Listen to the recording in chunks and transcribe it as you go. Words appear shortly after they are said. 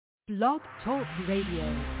Blog Talk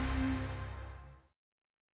Radio.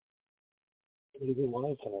 We do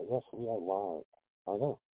live tonight. Yes, we are live. I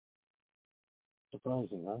know.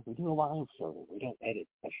 Surprising, huh? We do a live show. We don't edit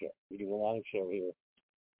a show. We do a live show here.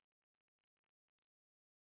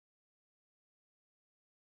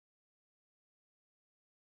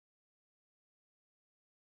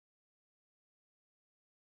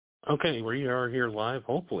 Okay, we are here live,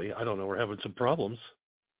 hopefully. I don't know, we're having some problems.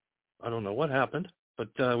 I don't know what happened, but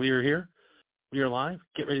we are here. We are live.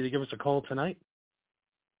 Get ready to give us a call tonight.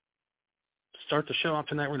 Start the show off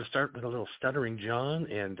tonight. We're going to start with a little Stuttering John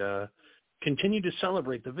and continue to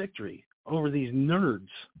celebrate the victory over these nerds,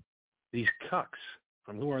 these cucks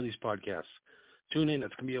from Who Are These Podcasts. Tune in.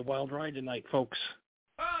 It's going to be a wild ride tonight, folks.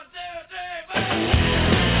 1, 2, 3, 4.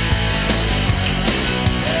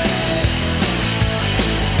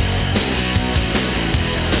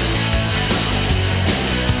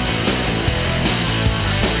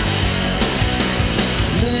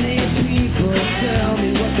 Tell me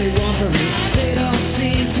what they want from me. They don't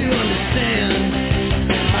seem to understand.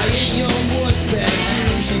 I ain't your voice back you.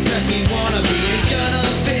 She let me wanna be. Ain't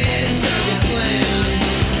gonna fit into your plan.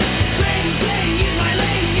 Crazy lady is my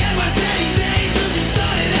lady and my daddy day. So she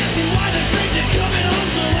started asking why the friends are coming home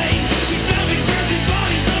so late. She found me virgin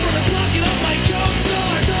bodies over the blocking of my coat. So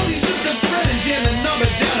I told you just a friend and jam the number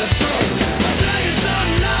down her throat. I tell you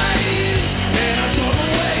some lies and I told my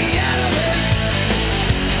way out of it.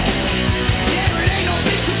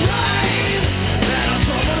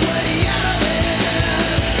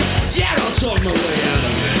 Talk my way out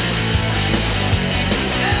of it.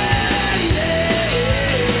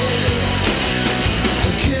 A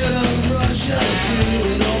kid of Russia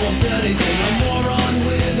too, and almost anything. A moron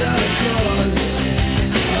without a cause.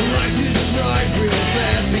 I like to drive real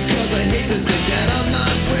fast because I hate to think that I'm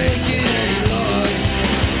not breaking any laws.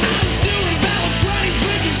 I was doing battle running,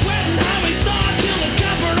 drinking, sweating, highway stars till the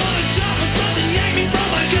comfort on the shop or something yanked me from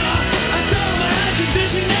my car. I told him I had a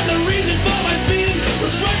condition and the reason for my speeding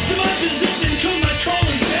was right to my position.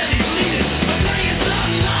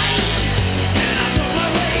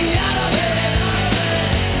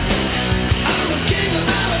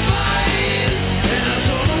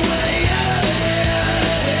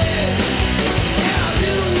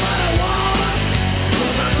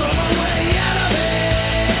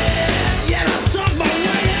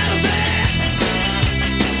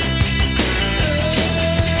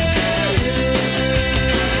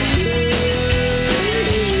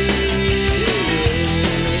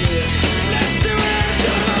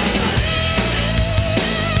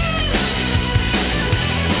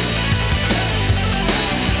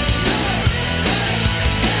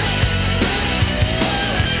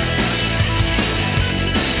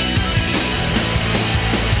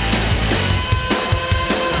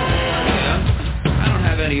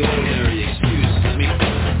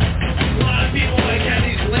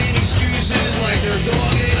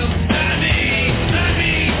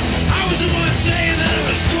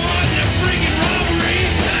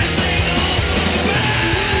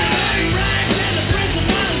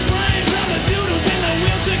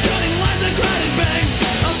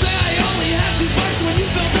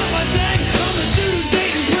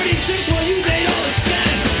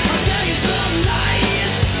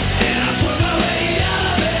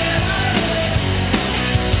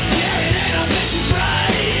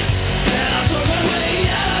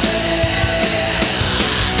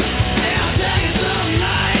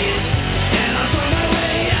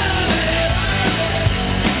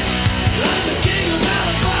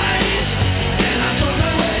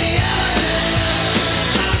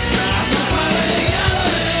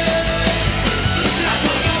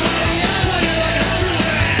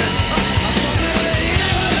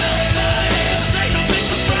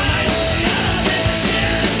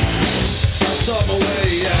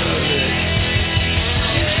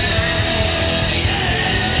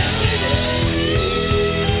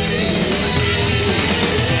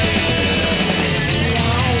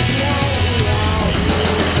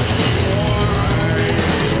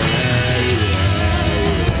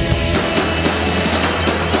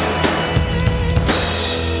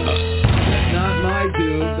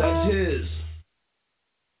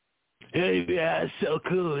 So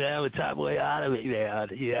cool, man. We're top way out of it, man.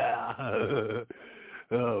 Yeah.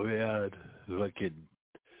 Oh, man. Fucking.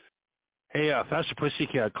 Hey, Faster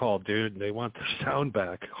Pussycat called, dude. They want their sound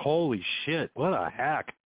back. Holy shit. What a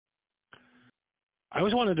hack. I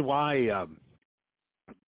always wondered why,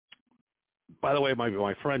 by the way,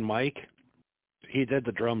 my friend Mike, he did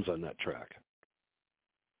the drums on that track.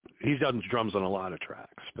 He's done drums on a lot of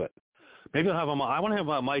tracks, but maybe I'll have him. I want to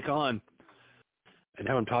have Mike on and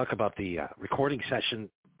have him talk about the recording session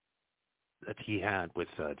that he had with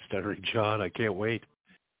Stuttering John. I can't wait.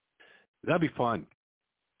 That'd be fun.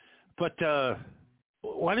 But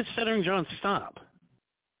why did Stuttering John stop?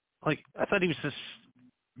 Like, I thought he was this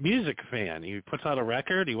music fan. He puts out a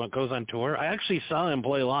record. He goes on tour. I actually saw him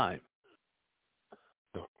play live.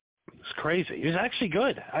 It's crazy. He was actually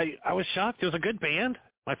good. I was shocked. It was a good band.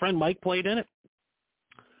 My friend Mike played in it.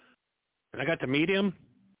 And I got to meet him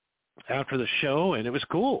after the show, and it was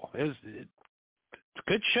cool. It's a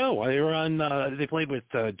good show. They were on. They played with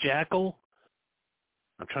Jackal.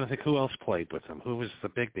 I'm trying to think who else played with them. Who was the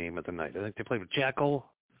big name of the night? I think they played with Jackal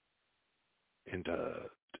and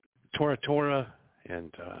Tora Tora,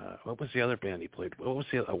 and what was the other band he played? What was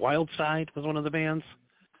the Wild Side was one of the bands,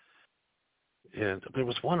 and there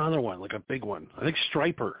was one other one, like a big one. I think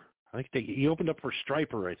Stryper. I think he opened up for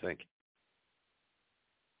Stryper. I think.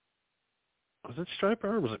 Was it Stryper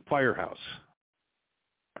or was it Firehouse?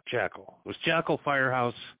 Jackal. It was Jackal,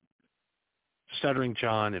 Firehouse, Stuttering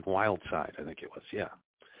John, and Wild Side. I think it was. Yeah,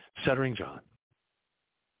 Stuttering John.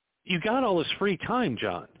 You got all this free time,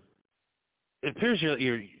 John. It appears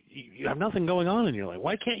you have nothing going on in your life.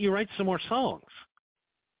 Why can't you write some more songs?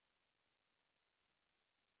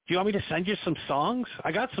 Do you want me to send you some songs?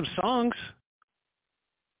 I got some songs.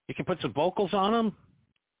 You can put some vocals on them,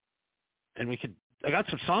 and we could. I got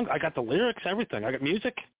some songs. I got the lyrics, everything. I got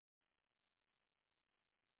music.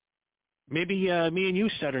 Maybe me and you,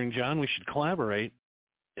 Stuttering John, we should collaborate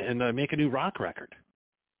and make a new rock record.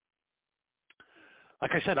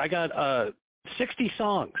 Like I said, I got 60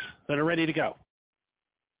 songs that are ready to go.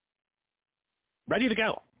 Ready to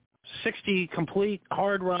go. 60 complete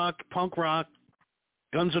hard rock, punk rock,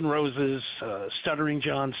 Guns N' Roses, Stuttering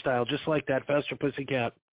John style, just like that, Faster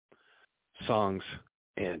Pussycat songs.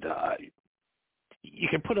 And you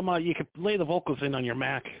can put them on, you can lay the vocals in on your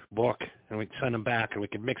MacBook, and we can send them back, and we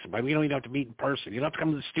can mix them. We don't even have to meet in person. You don't have to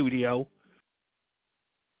come to the studio.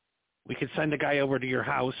 We could send a guy over to your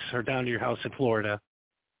house or down to your house in Florida.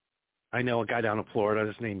 I know a guy down in Florida.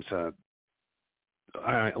 His name's,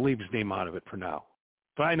 I'll leave his name out of it for now.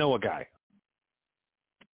 But I know a guy.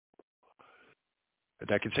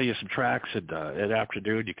 And I can send you some tracks, and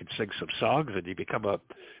afternoon you can sing some songs, and you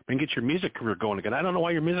and get your music career going again. I don't know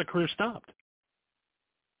why your music career stopped.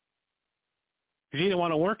 Because you didn't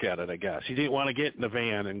want to work at it, I guess. You didn't want to get in the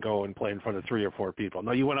van and go and play in front of 3 or 4 people.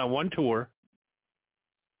 No, you went on one tour,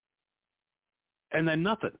 and then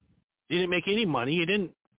nothing. You didn't make any money.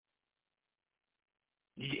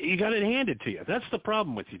 You got it handed to you. That's the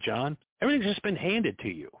problem with you, John. Everything's just been handed to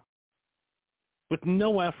you with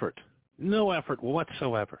no effort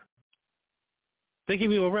whatsoever. They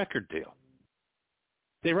give you a record deal.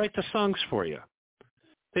 They write the songs for you.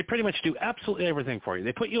 They pretty much do absolutely everything for you.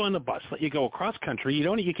 They put you on the bus, let you go across country.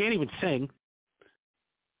 You can't even sing.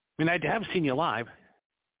 I mean, I have seen you live.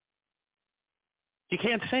 You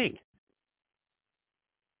can't sing.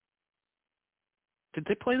 Did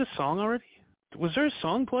they play the song already? Was there a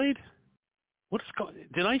song played? What's going?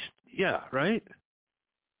 Yeah, right.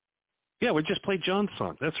 Yeah, we just played John's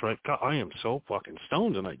song. That's right. God, I am so fucking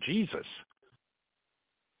stoned tonight. Jesus.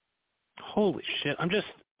 Holy shit.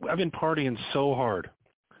 I've been partying so hard.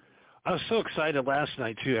 I was so excited last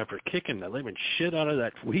night, too, after kicking the living shit out of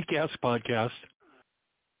that weak-ass podcast.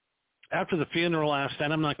 After the funeral last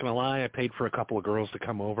night, I'm not going to lie, I paid for a couple of girls to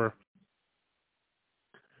come over.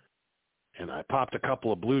 And I popped a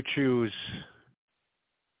couple of Blue Chews.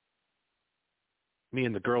 Me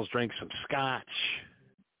and the girls drank some scotch.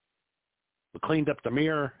 We cleaned up the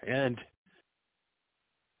mirror, and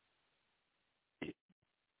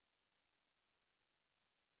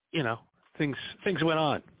things went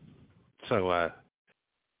on. So I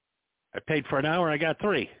paid for an hour. I got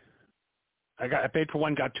 3. I paid for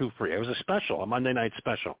 1, got 2 free. It was a special, a Monday night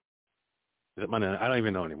special. Is it Monday night? I don't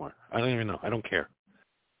even know anymore. I don't even know. I don't care.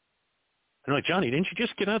 They're like, Johnny, didn't you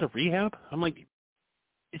just get out of rehab? I'm like,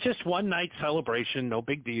 it's just one night celebration. No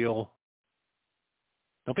big deal.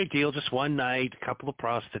 No big deal. Just one night, a couple of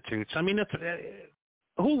prostitutes. I mean,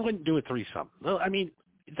 who wouldn't do a threesome? Well, I mean,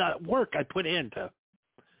 the work I put into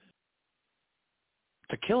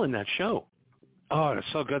killing that show. Oh, it's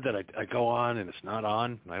so good that I go on and it's not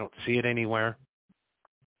on. I don't see it anywhere.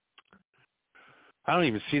 I don't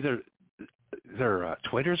even see their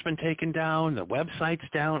Twitter's been taken down. The website's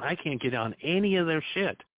down. I can't get on any of their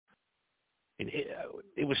shit. And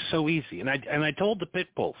it was so easy. And I told the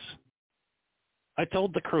Pitbulls. I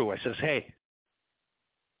told the crew. I says, hey,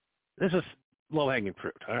 this is low-hanging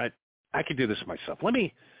fruit. All right, I can do this myself. Let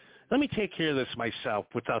me take care of this myself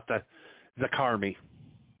without the Carmi.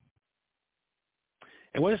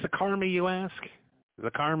 And what is the Carmi, you ask?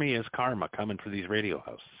 The Carmi is karma coming for these radio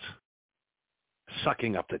hosts,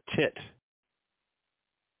 sucking up the tit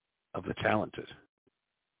of the talented,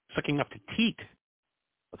 sucking up the teat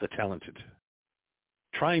of the talented,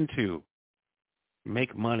 trying to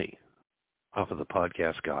make money off of the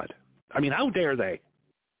podcast god. I mean, how dare they?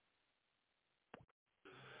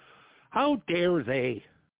 How dare they?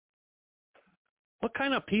 What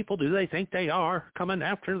kind of people do they think they are coming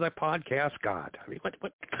after the podcast god? I mean,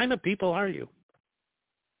 what kind of people are you?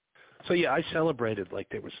 So, yeah, I celebrated like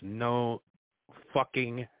there was no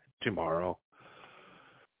fucking tomorrow.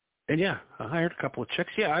 And, yeah, I hired a couple of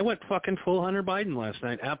chicks. Yeah, I went fucking full Hunter Biden last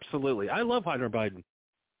night. Absolutely. I love Hunter Biden.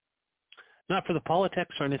 Not for the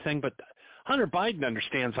politics or anything, but Hunter Biden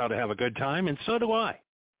understands how to have a good time, and so do I.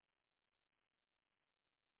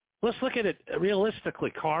 Let's look at it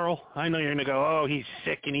realistically, Carl. I know you're going to go, oh, he's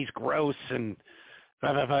sick and he's gross and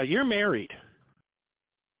blah, blah, blah. You're married.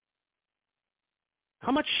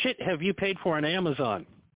 How much shit have you paid for on Amazon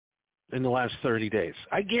in the last 30 days?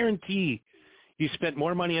 I guarantee you spent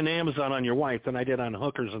more money on Amazon on your wife than I did on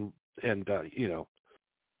hookers and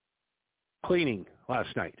cleaning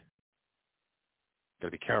last night. Got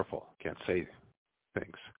to be careful. Can't say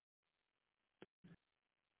things.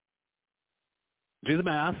 Do the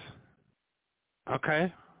math.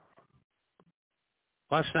 Okay.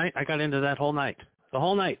 Last night, I got into that whole night. The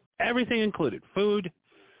whole night. Everything included. Food,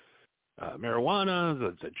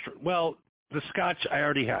 marijuana, the scotch I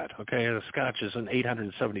already had. Okay, the scotch is an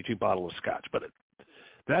 872 bottle of scotch, but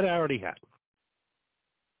that I already had.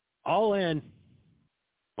 All in.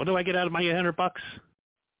 What do I get out of my $800?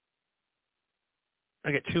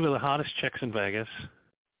 I get two of the hottest chicks in Vegas.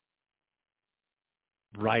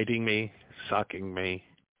 Riding me, sucking me,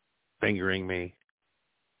 fingering me,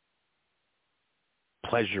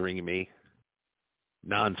 pleasuring me,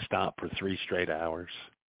 nonstop for 3 straight hours.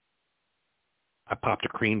 I popped a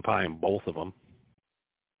cream pie in both of them.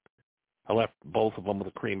 I left both of them with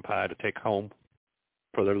a cream pie to take home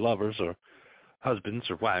for their lovers or husbands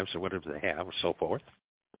or wives or whatever they have or so forth.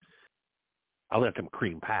 I left them a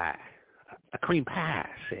cream pie. A cream pie, I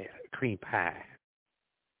said. A cream pie.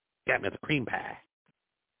 Got me the cream pie.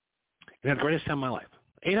 I had the greatest time of my life.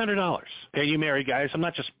 $800. Okay, you married guys. I'm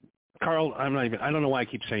not just, Carl, I don't know why I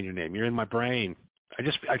keep saying your name. You're in my brain. I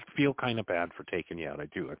feel kind of bad for taking you out. I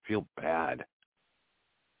do. I feel bad.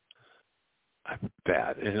 I'm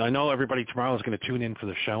bad. And I know everybody tomorrow is going to tune in for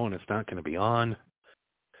the show and it's not going to be on.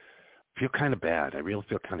 I feel kind of bad. I really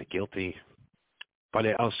feel kind of guilty. But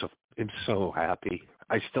I also am so happy.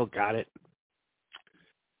 I still got it.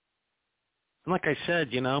 And like I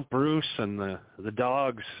said, Bruce and the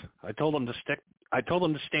dogs, I told them to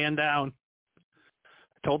stand down.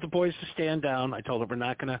 I told the boys to stand down. I told them we're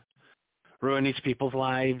not going to ruin these people's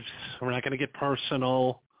lives. We're not going to get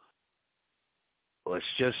personal. Let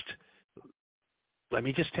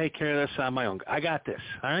me just take care of this on my own. I got this.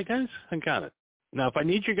 All right, guys? I got it. Now, if I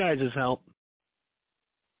need your guys' help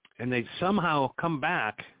and they somehow come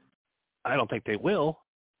back, I don't think they will.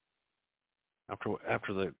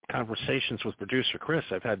 After the conversations with producer Chris,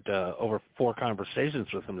 I've had over 4 conversations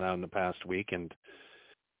with him now in the past week, and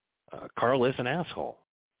Carl is an asshole.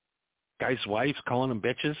 Guy's wife's calling him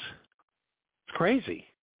bitches. It's crazy.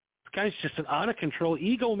 This guy's just an out-of-control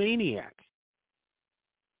egomaniac.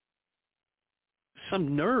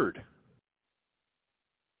 Some nerd.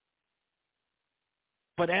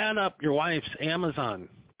 But add up your wife's Amazon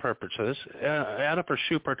purchases, add up her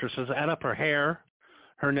shoe purchases, add up her hair,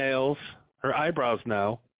 her nails, her eyebrows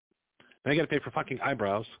now. I got to pay for fucking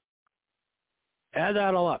eyebrows. Add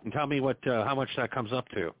that all up and tell me how much that comes up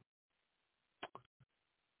to.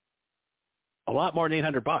 A lot more than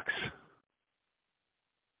 $800.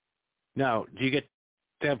 Now, do you get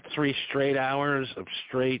to have 3 straight hours of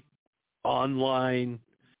straight online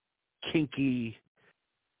kinky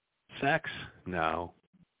sex? No,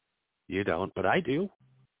 you don't, but I do.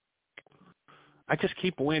 I just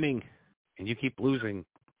keep winning and you keep losing.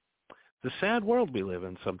 It's a sad world we live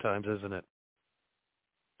in sometimes, isn't it?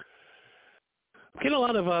 I get a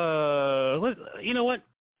lot of, you know what?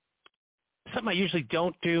 Something I usually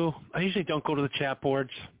don't do. I usually don't go to the chat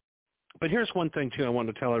boards. But here's one thing, too, I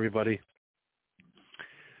want to tell everybody.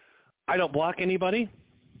 I don't block anybody.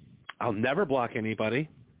 I'll never block anybody.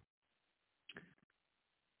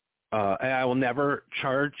 And I will never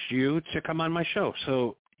charge you to come on my show.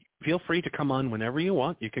 So feel free to come on whenever you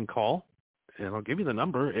want. You can call, and I'll give you the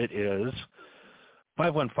number. It is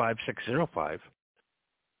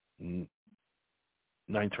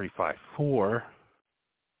 515-605-9354.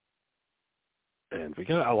 And we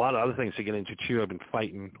got a lot of other things to get into, too. I've been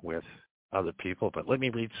fighting with other people, but let me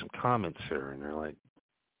read some comments here. And they're like,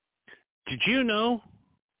 did you know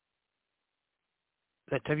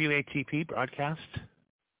that WATP broadcast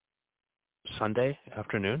Sunday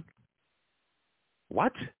afternoon?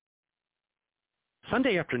 What?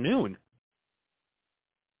 Sunday afternoon?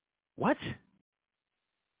 What?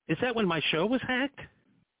 Is that when my show was hacked?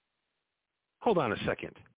 Hold on a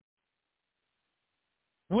second.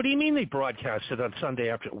 What do you mean they broadcasted on Sunday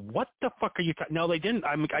after? What the fuck are you talking? No, they didn't.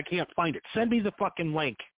 I can't find it. Send me the fucking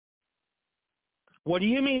link. What do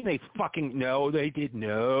you mean they fucking... No, they did.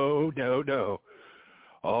 No.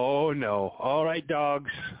 Oh, no. All right,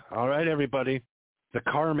 dogs. All right, everybody. The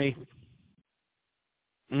Carmi.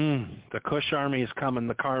 The Kush Army is coming.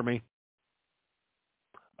 The Carmi.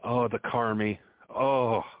 Oh, the Carmi.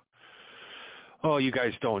 Oh, you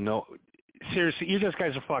guys don't know. Seriously, you just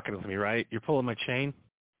guys are fucking with me, right? You're pulling my chain?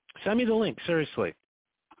 Send me the link, seriously.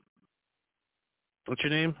 What's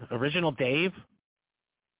your name? Original Dave?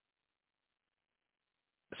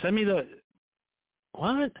 Send me the...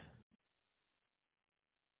 What?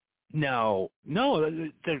 No.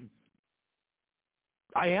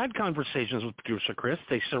 I had conversations with producer Chris.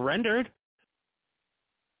 They surrendered.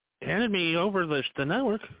 Handed me over the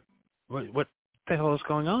network. What the hell is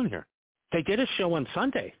going on here? They did a show on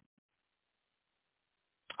Sunday.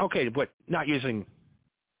 Okay, but not using...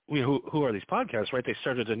 Who are these podcasts, right? They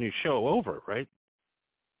started a new show over, right?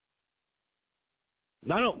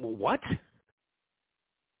 What?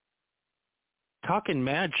 Talking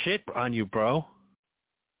mad shit on you, bro.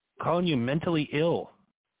 Calling you mentally ill.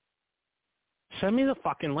 Send me the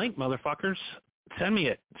fucking link, motherfuckers. Send me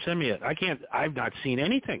it. I've not seen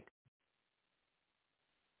anything.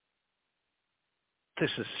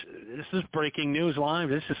 This is breaking news live.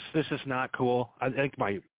 This is not cool. I think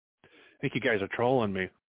you guys are trolling me.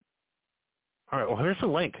 All right, well, here's the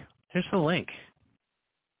link.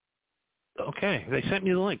 Okay, they sent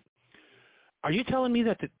me the link. Are you telling me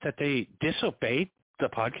that they disobeyed the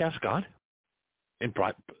podcast God?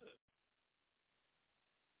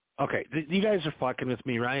 Okay, you guys are fucking with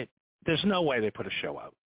me, right? There's no way they put a show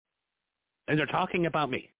out. And they're talking about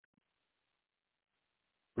me.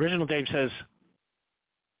 Original Dave says,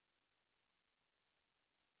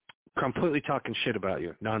 completely talking shit about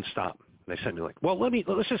you, nonstop. They sent me like, well,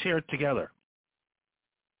 let's just hear it together.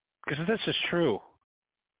 Because if this is true,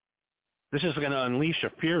 this is going to unleash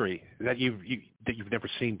a fury that you've never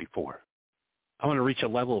seen before. I'm going to reach a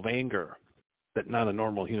level of anger that not a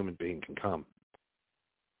normal human being can come.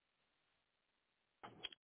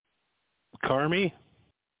 Carmi,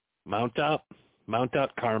 mount up,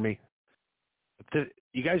 Carmi.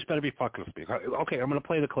 You guys better be fucking with me. Okay, I'm going to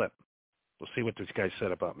play the clip. We'll see what this guy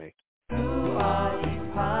said about me. Who are these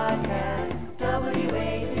podcasts?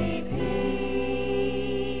 WATP.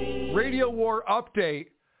 Radio War update.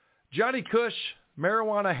 Johnny Kush,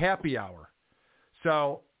 Marijuana Happy Hour.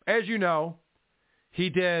 So, as you know, he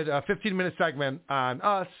did a 15-minute segment on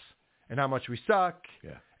us and how much we suck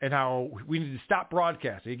and how we need to stop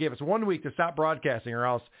broadcasting. He gave us 1 week to stop broadcasting or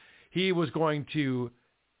else he was going to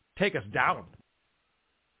take us down.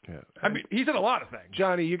 Yeah. I mean, he said a lot of things.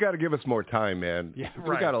 Johnny, you got to give us more time, man. Yeah,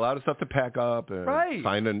 We got a lot of stuff to pack up.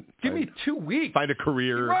 And Give me 2 weeks. Find a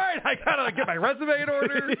career. Right. I got to get my resume in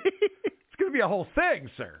order. It's going to be a whole thing,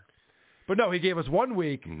 sir. But no, he gave us 1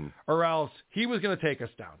 week or else he was going to take us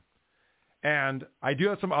down. And I do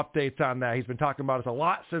have some updates on that. He's been talking about us a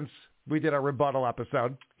lot since we did our rebuttal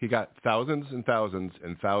episode. He got thousands and thousands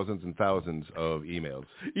and thousands and thousands of emails.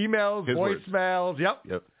 His voicemails.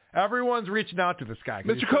 Yep. Everyone's reaching out to this guy.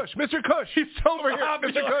 Mr. Kush. He's so over here.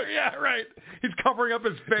 Mr. Kush. Yeah, right. He's covering up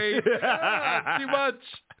his face. Too much.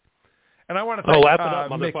 And I want to thank wrap it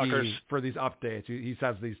up, Mickey for these updates. He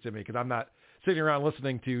says these to me because I'm not sitting around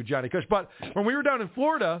listening to Johnny Kush. But when we were down in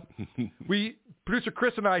Florida, producer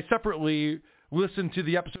Chris and I separately listened to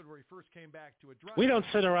the episode where he first came back to address. We don't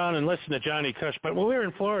sit around and listen to Johnny Kush, but when we were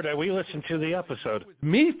in Florida, we listened to the episode.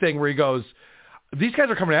 Me thing where he goes, these guys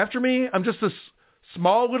are coming after me. I'm just this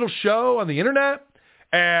small little show on the internet,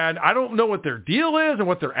 and I don't know what their deal is and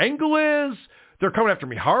what their angle is. They're coming after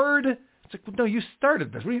me hard. It's like, well, no, you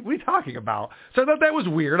started this. What are you talking about? So I thought that was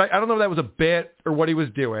weird. I don't know if that was a bit or what he was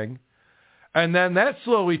doing. And then that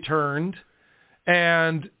slowly turned,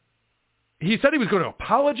 and he said he was going to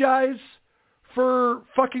apologize for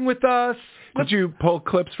fucking with us. Did you pull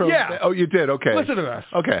clips from? Yeah. Oh, you did? Okay. Listen to this.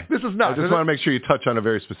 Okay. This is nuts. I just want to make sure you touch on a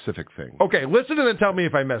very specific thing. Okay, listen and then tell me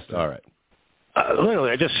if I missed it. All right.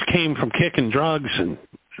 Literally, I just came from kicking drugs and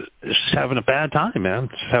just having a bad time, man.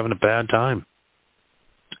 Just having a bad time.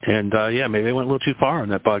 And, maybe I went a little too far on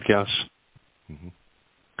that podcast. Mm-hmm.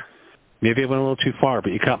 Maybe I went a little too far,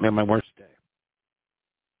 but you caught me on my worst day.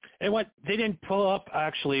 And what they didn't pull up,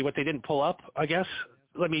 I guess,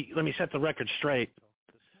 let me set the record straight.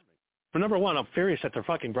 For number one, I'm furious that they're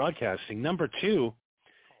fucking broadcasting. Number two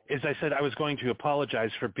is I said I was going to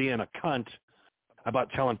apologize for being a cunt about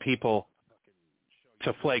telling people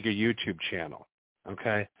to flag your YouTube channel,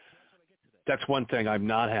 okay? That's one thing I'm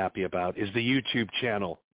not happy about is the YouTube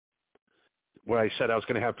channel where I said I was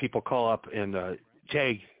going to have people call up and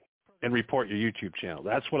tag and report your YouTube channel.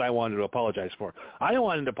 That's what I wanted to apologize for. I don't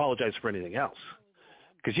want to apologize for anything else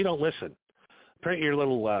because you don't listen. Apparently your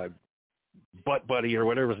little butt buddy or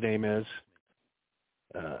whatever his name is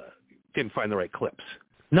didn't find the right clips.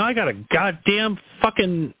 Now I got a goddamn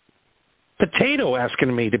fucking potato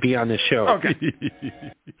asking me to be on this show. Okay.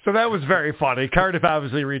 So that was very funny. Cardiff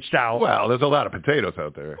obviously reached out. Well, there's a lot of potatoes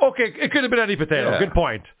out there. Okay, it could have been any potato. Yeah. Good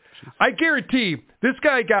point. I guarantee this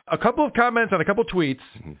guy got a couple of comments on a couple of tweets,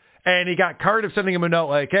 and he got Cardiff sending him a note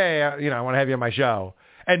like, hey, I want to have you on my show.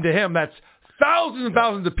 And to him, that's thousands and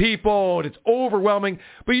thousands of people, and it's overwhelming.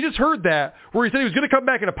 But you just heard that where he said he was going to come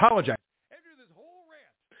back and apologize.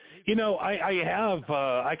 You know,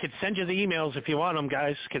 I could send you the emails if you want them,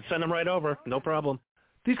 guys. Could send them right over. No problem.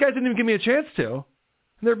 These guys didn't even give me a chance to. And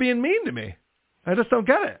they're being mean to me. I just don't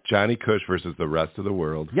get it. Johnny Cush versus the rest of the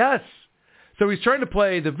world. Yes. So he's trying to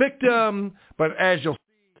play the victim, but as you'll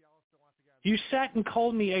You sat and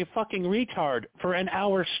called me a fucking retard for an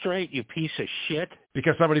hour straight, you piece of shit.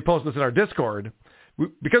 because somebody posted this in our Discord,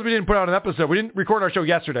 because we didn't put out an episode, we didn't record our show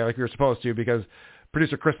yesterday like we were supposed to because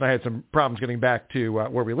producer Chris and I had some problems getting back to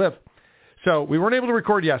where we live. So we weren't able to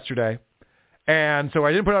record yesterday, and so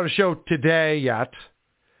I didn't put out a show today yet.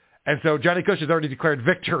 And so Johnny Cush has already declared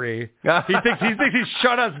victory. He thinks he's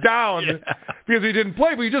shut us down because we didn't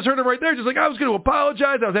play. But you just heard him right there, just like, I was going to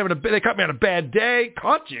apologize. They caught me on a bad day.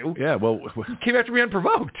 Caught you. Yeah, well, Came after me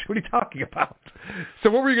unprovoked. What are you talking about?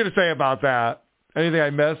 So what were you going to say about that? Anything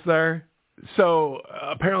I missed there? so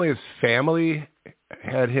apparently his family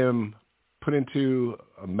had him put into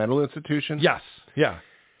a mental institution. Yes. Yeah.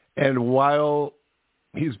 And while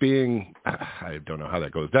he's being, I don't know how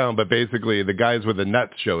that goes down, but basically the guys with the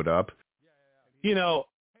nuts showed up. You know,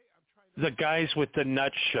 the guys with the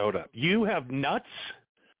nuts showed up. You have nuts?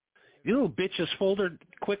 You little bitches folded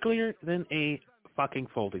quicker than a fucking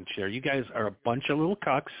folding chair. You guys are a bunch of little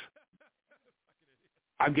cucks.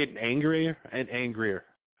 I'm getting angrier and angrier.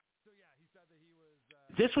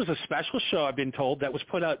 This was a special show, I've been told, that was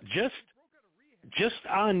put out just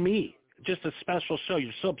on me. Just a special show.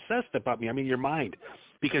 You're so obsessed about me. I mean, your mind.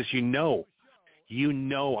 Because you know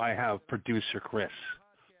I have producer Chris.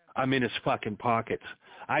 I'm in his fucking pockets.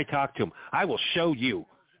 I talked to him. I will show you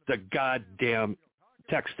the goddamn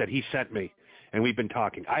text that he sent me. And we've been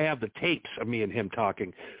talking. I have the tapes of me and him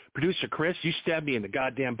talking. Producer Chris, you stabbed me in the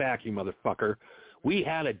goddamn back, you motherfucker. We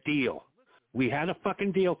had a deal. We had a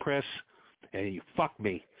fucking deal, Chris. And you fucked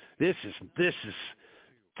me. This is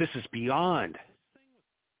beyond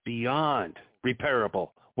repairable,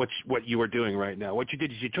 what you were doing right now. What you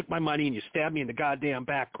did is you took my money and you stabbed me in the goddamn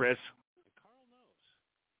back, Chris.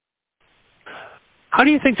 How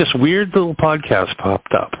do you think this weird little podcast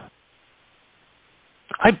popped up?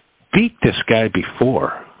 I beat this guy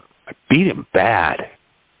before. I beat him bad,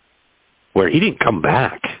 where he didn't come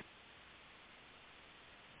back.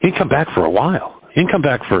 He didn't come back for a while. He didn't come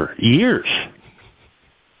back for years.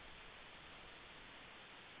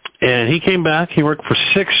 And he came back. He worked for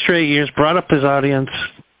 6 straight years, brought up his audience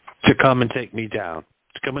to come and take me down,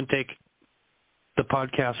 to come and take the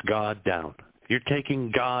podcast God down. You're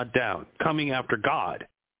taking God down, coming after God.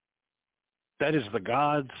 That is the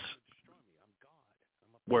God's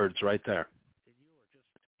words right there.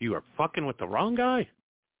 You are fucking with the wrong guy.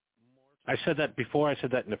 I said that before. I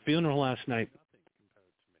said that in the funeral last night.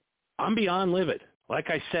 I'm beyond livid. Like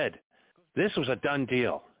I said, this was a done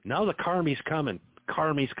deal. Now the karmi's coming.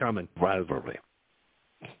 Karmi's coming. Rivalry.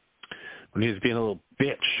 When he was being a little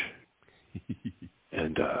bitch.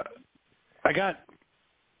 And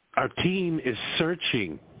our team is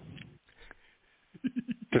searching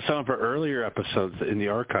to some of our earlier episodes in the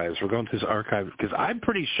archives. We're going through his archive because I'm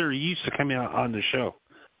pretty sure he used to come out on the show.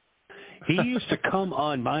 He used to come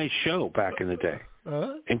on my show back in the day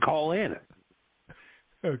and call in.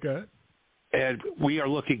 Okay. And we are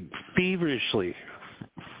looking feverishly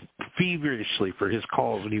for his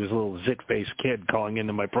calls when he was a little zit-faced kid calling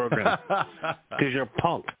into my program. Because you're a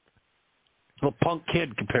punk. A little punk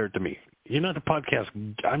kid compared to me. You're not the podcast.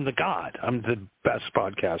 I'm the God. I'm the best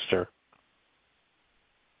podcaster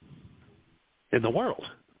in the world.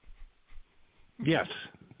 Yes.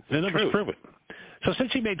 The numbers prove it. So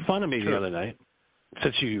since you made fun of me the other night,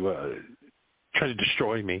 since you tried to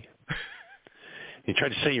destroy me, you tried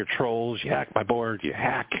to say you're trolls, you hacked my board, you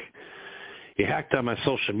hacked on my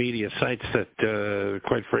social media sites that,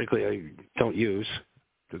 quite frankly, I don't use.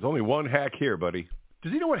 There's only one hack here, buddy.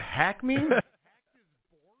 Does he know what hack means?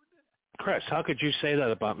 Chris, how could you say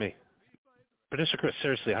that about me? Producer Chris,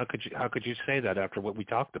 seriously, how could you say that after what we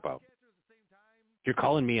talked about? You're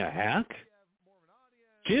calling me a hack?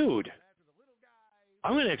 Dude,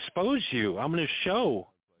 I'm going to expose you. I'm going to show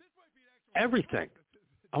everything.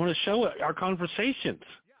 I'm going to show our conversations.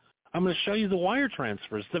 I'm going to show you the wire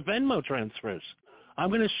transfers, the Venmo transfers. I'm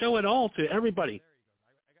going to show it all to everybody.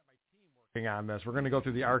 On this, we're going to go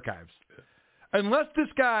through the archives. Unless this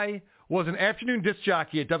guy was an afternoon disc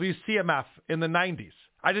jockey at WCMF in the 90s,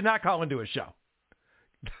 I did not call into his show.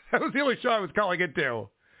 That was the only show I was calling into.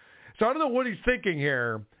 So I don't know what he's thinking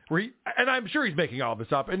here. And I'm sure he's making all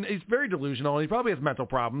this up, and he's very delusional, and he probably has mental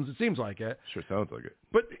problems. It seems like it. Sure sounds like it.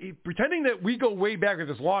 But pretending that we go way back with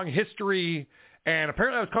this long history, and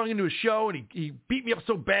apparently I was calling into his show, and he beat me up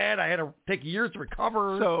so bad I had to take years to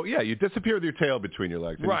recover. So, yeah, you disappear with your tail between your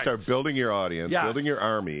legs, and right. You start building your audience, building your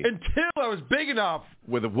army. Until I was big enough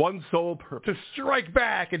with one sole purpose. To strike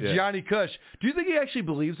back at Johnny Cush. Do you think he actually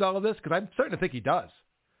believes all of this? Because I'm starting to think he does.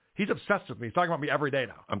 He's obsessed with me. He's talking about me every day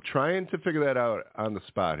now. I'm trying to figure that out on the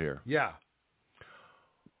spot here. Yeah.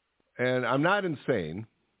 And I'm not insane,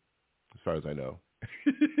 as far as I know.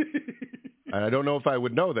 And I don't know if I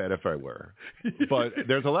would know that if I were. But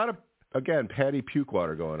there's a lot of, again, Patty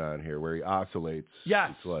Pukewater going on here where he oscillates.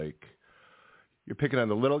 Yes. It's like, you're picking on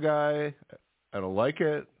the little guy. I don't like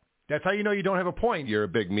it. That's how you know you don't have a point. You're a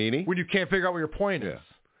big meanie. When you can't figure out what your point is.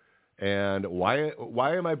 And why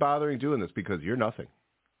am I bothering doing this? Because you're nothing.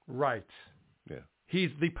 Right. Yeah. He's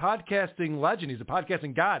the podcasting legend. He's the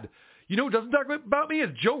podcasting god. You know who doesn't talk about me is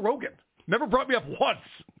Joe Rogan. Never brought me up once.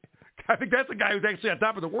 I think that's the guy who's actually on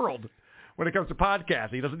top of the world when it comes to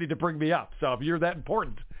podcasting. He doesn't need to bring me up. So if you're that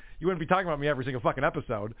important, you wouldn't be talking about me every single fucking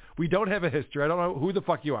episode. We don't have a history. I don't know who the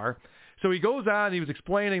fuck you are. So he goes on. He was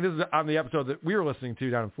explaining, this is on the episode that we were listening to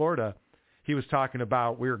down in Florida. He was talking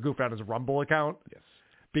about, we were goofing on his Rumble account. Yes.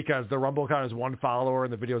 Because the Rumble account has one follower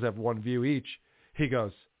and the videos have one view each. He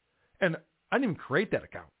goes, and I didn't even create that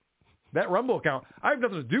account. That Rumble account, I have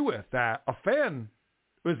nothing to do with that. A fan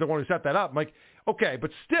was the one who set that up. I'm like, okay, but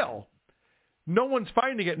still, no one's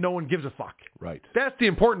finding it. No one gives a fuck. Right. That's the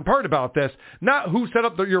important part about this. Not who set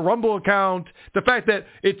up your Rumble account. The fact that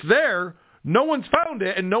it's there, no one's found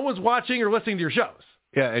it, and no one's watching or listening to your shows.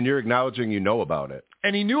 Yeah, and you're acknowledging you know about it.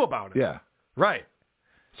 And he knew about it. Yeah. Right.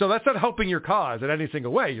 So that's not helping your cause in any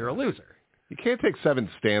single way. You're a loser. You can't take 7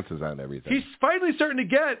 stances on everything. He's finally starting to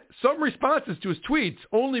get some responses to his tweets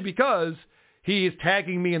only because he is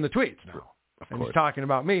tagging me in the tweets now. Of and course. he's talking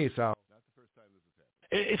about me, so.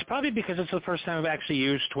 It's probably because it's the first time I've actually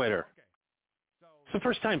used Twitter. It's the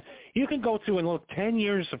first time. You can go through and look 10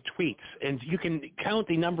 years of tweets, and you can count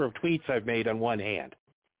the number of tweets I've made on one hand.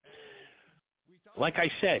 Like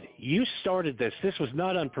I said, you started this. This was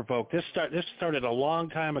not unprovoked. This started a long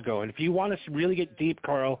time ago. And if you want to really get deep,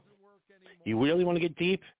 Carl, you really want to get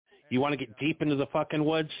deep? You want to get deep into the fucking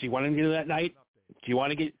woods? You want to get into that night? Do you want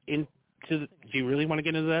to get into do you really want to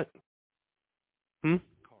get into that?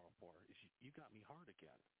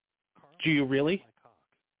 Do you really?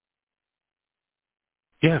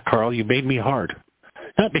 Yeah, Carl, you made me hard.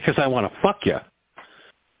 Not because I want to fuck you.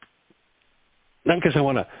 Not because I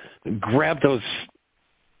want to grab those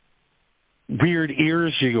weird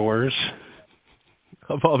ears of yours.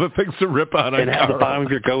 Of all the things to rip on, and have the bottom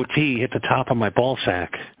of your goatee hit the top of my ball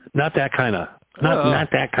sack. Not that kind of, not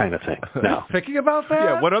that kind of thing. No. Thinking about that?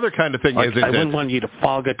 Yeah. What other kind of thing is it? I wouldn't want you to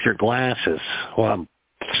fog up your glasses while I'm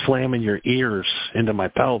slamming your ears into my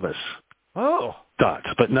pelvis. Oh. Dots,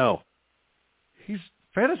 but no. He's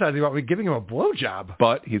fantasizing about me giving him a blowjob.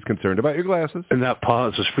 But he's concerned about your glasses. And that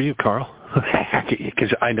pause is for you, Carl,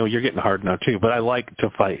 because I know you're getting hard now too. But I like to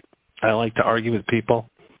fight. I like to argue with people.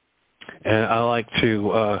 And I like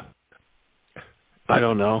to, I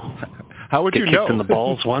don't know. How would get you kicked know? in the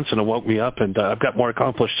balls once, and it woke me up, and I've got more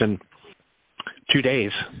accomplished in 2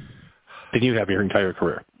 days than you have your entire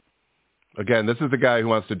career. Again, this is the guy who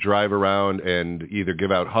wants to drive around and either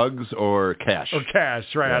give out hugs or cash. Or cash,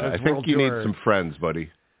 right. Yeah, I think you need some friends, buddy.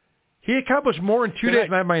 He accomplished more in 2 days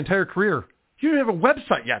than I have my entire career. You don't have a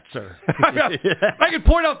website yet, sir. I can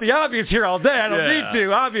point out the obvious here all day. I don't need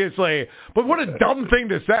to, obviously. But what a dumb thing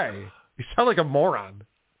to say. You sound like a moron.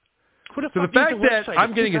 So the fact that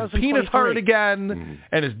I'm getting his penis hard again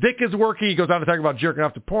and his dick is working, he goes on to talk about jerking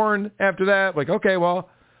off to porn after that. Like, okay, well,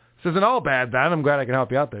 this isn't all bad then. I'm glad I can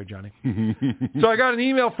help you out there, Johnny. So I got an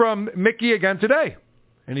email from Mickey again today.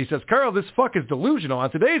 And he says, Carl, this fuck is delusional.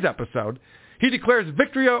 On today's episode, he declares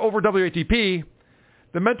victory over WATP.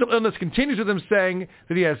 The mental illness continues with him saying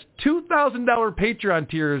that he has $2,000 Patreon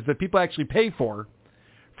tiers that people actually pay for.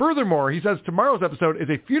 Furthermore, he says tomorrow's episode is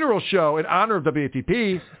a funeral show in honor of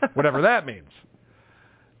WATP, whatever that means.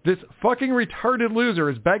 This fucking retarded loser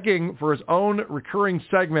is begging for his own recurring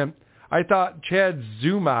segment. I thought Chad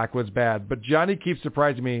Zumock was bad, but Johnny keeps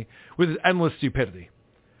surprising me with his endless stupidity.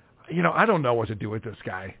 You know, I don't know what to do with this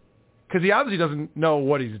guy because he obviously doesn't know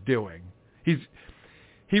what he's doing.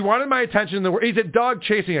 He wanted my attention. He's a dog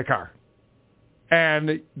chasing a car.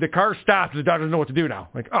 And the car stops. The dog doesn't know what to do now.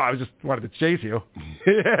 Like, oh, I just wanted to chase you.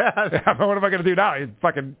 Yeah. What am I going to do now?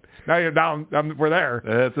 Now you're down. We're there.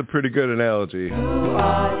 That's a pretty good analogy. Who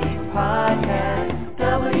are these podcasts?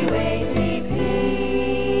 WATP.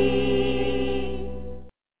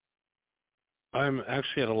 I'm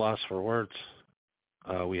actually at a loss for words.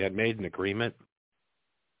 We had made an agreement.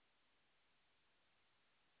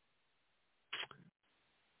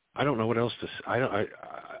 I don't know what else to say.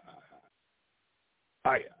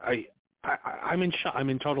 I'm in shock. I'm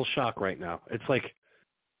in total shock right now. It's like,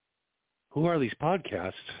 who are these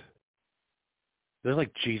podcasts? They're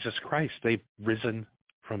like Jesus Christ. They've risen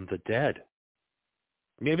from the dead.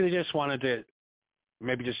 Maybe they just wanted to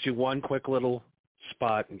just do one quick little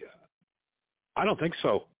spot. I don't think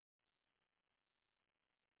so.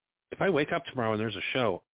 If I wake up tomorrow and there's a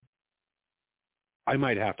show, I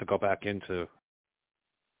might have to go back into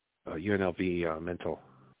UNLV mental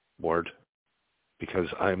ward because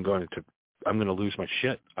I'm going to lose my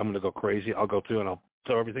shit. I'm going to go crazy. I'll go through and I'll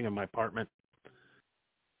throw everything in my apartment.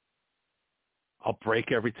 I'll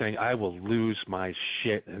break everything. I will lose my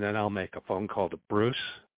shit, and then I'll make a phone call to Bruce,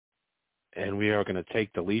 and we are going to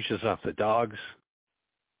take the leashes off the dogs,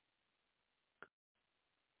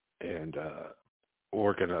 and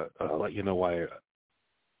we're going to let you know why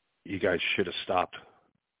you guys should have stopped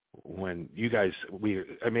when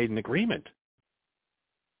I made an agreement.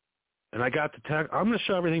 And I got the text. I'm going to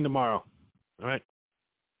show everything tomorrow. All right.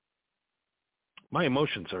 My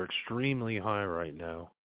emotions are extremely high right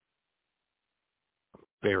now. I'm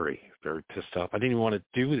very, very pissed off. I didn't even want to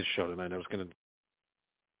do this show tonight.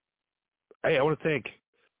 Hey, I want to thank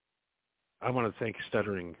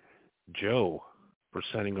Stuttering Joe for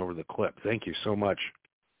sending over the clip. Thank you so much.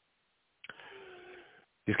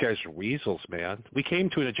 These guys are weasels, man. We came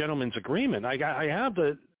to a gentleman's agreement. I have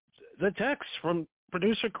the text from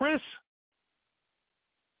producer Chris.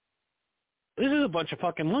 This is a bunch of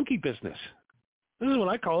fucking monkey business. This is what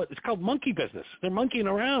I call it. It's called monkey business. They're monkeying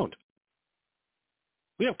around.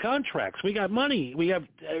 We have contracts. We got money. We have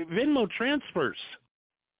Venmo transfers.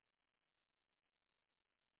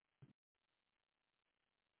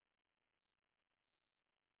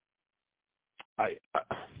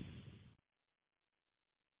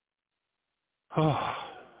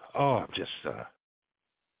 I'm just, I'm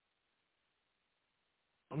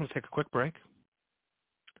going to take a quick break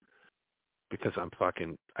because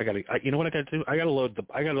you know what I got to do? I got to load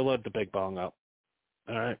the big bong up.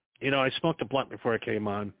 All right. You know, I smoked a blunt before I came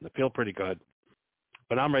on. I feel pretty good,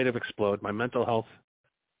 but I'm ready to explode. My mental health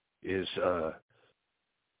is,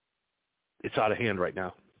 it's out of hand right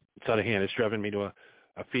now. It's out of hand. It's driving me to a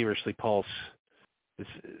feverishly pulse.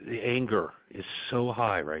 The anger is so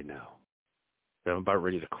high right now that I'm about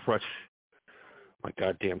ready to crush my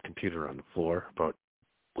goddamn computer on the floor. But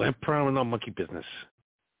I'm proud of no monkey business.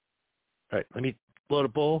 All right, let me load a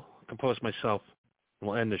bowl, compose myself, and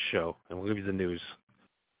we'll end the show, and we'll give you the news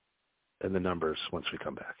and the numbers once we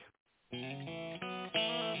come back.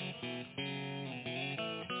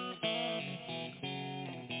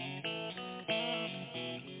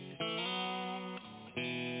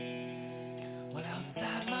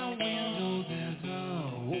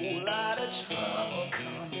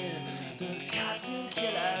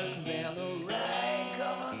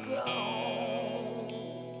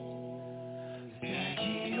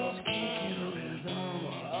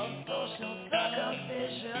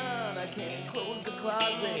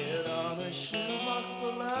 Closet on a shoebox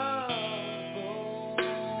full of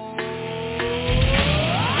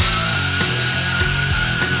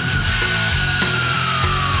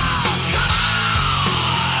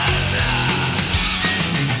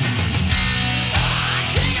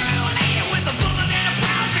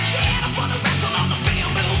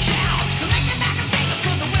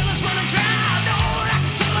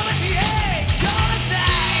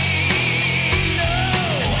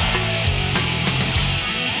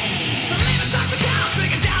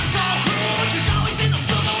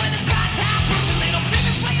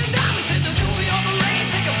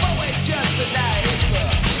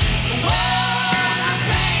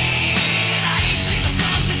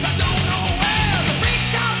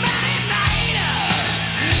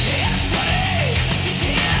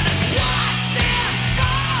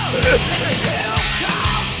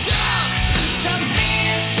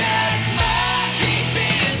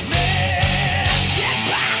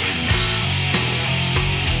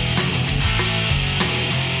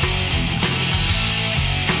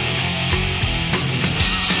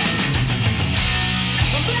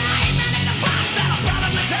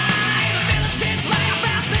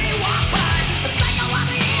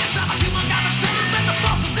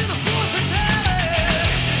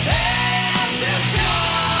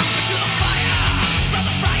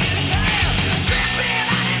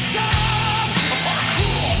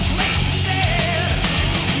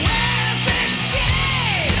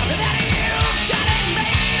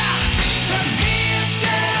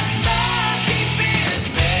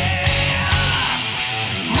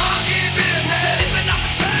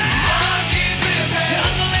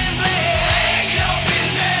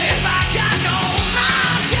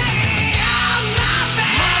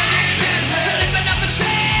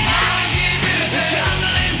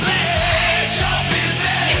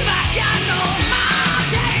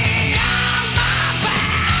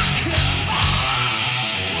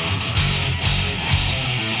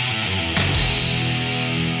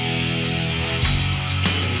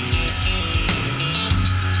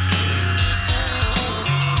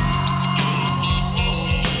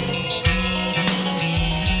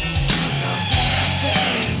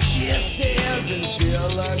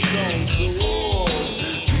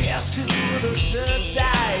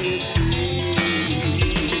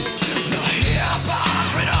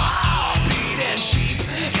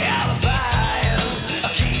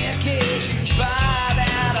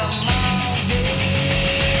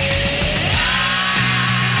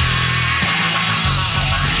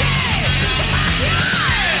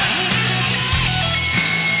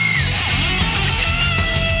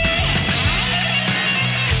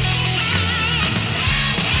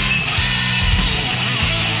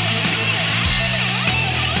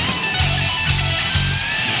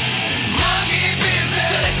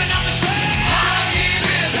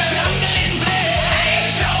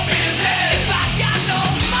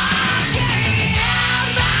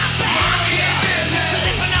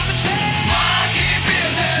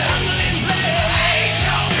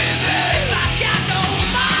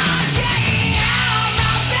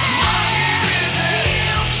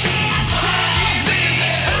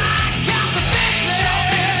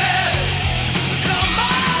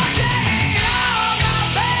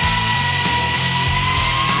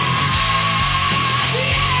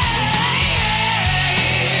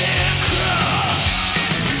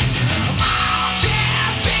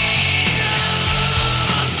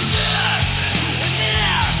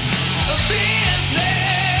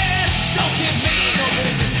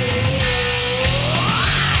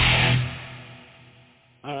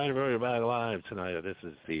everybody back live tonight. This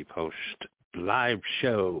is the Post Live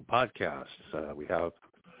Show podcast. We have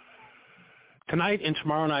tonight and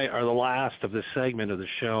tomorrow night are the last of this segment of the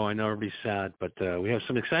show. I know everybody's sad, but we have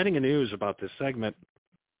some exciting news about this segment.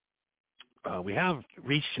 We have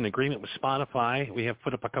reached an agreement with Spotify. We have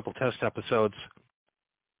put up a couple test episodes,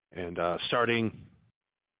 and starting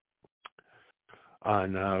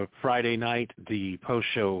on Friday night, the Post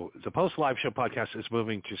Live Show podcast is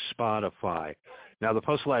moving to Spotify. Now, the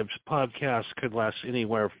Post Live podcast could last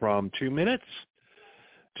anywhere from 2 minutes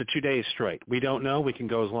to 2 days straight. We don't know. We can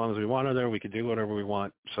go as long as we want there. We can do whatever we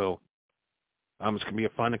want. So it's going to be a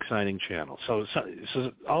fun, exciting channel. So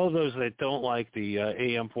all of those that don't like the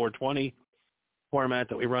AM 420 format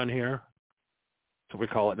that we run here, so we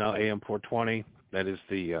call it now AM 420. That is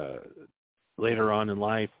the later on in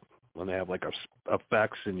life when they have like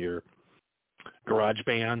effects in your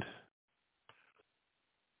GarageBand.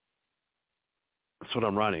 That's what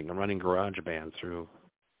I'm running. I'm running GarageBand through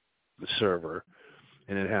the server,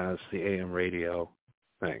 and it has the AM radio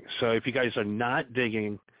thing. So if you guys are not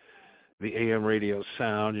digging the AM radio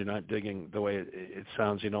sound, you're not digging the way it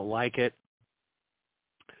sounds, you don't like it,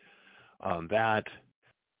 that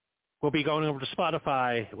will be going over to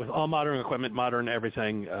Spotify with all modern equipment, modern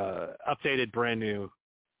everything, updated, brand new,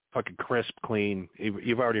 fucking crisp, clean.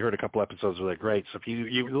 You've already heard a couple episodes where they're great. So if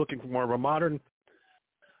you're looking for more of a modern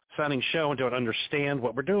sounding show and don't understand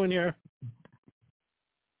what we're doing here,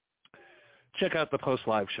 check out the Post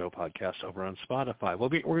Live Show podcast over on Spotify.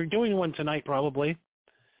 We're doing one tonight probably,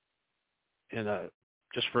 and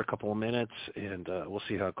just for a couple of minutes, and we'll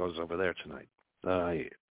see how it goes over there tonight.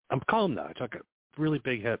 I'm calm now. I took a really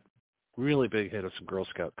big hit of some Girl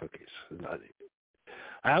Scout cookies.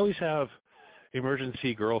 I always have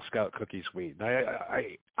emergency Girl Scout cookies weed.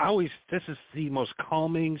 I always, this is the most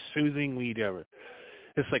calming, soothing weed ever.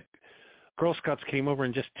 It's like Girl Scouts came over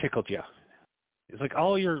and just tickled you. It's like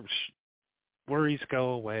all your worries go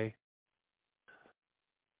away.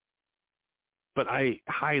 But I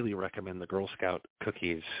highly recommend the Girl Scout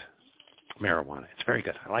cookies marijuana. It's very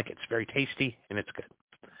good. I like it. It's very tasty, and it's good.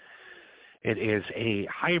 It is a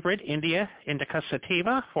hybrid indica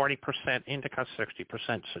sativa, 40% indica,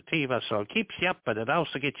 60% sativa, so it keeps you up, but it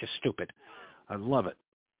also gets you stupid. I love it.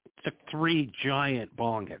 Took 3 giant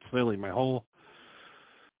bong hits. Literally,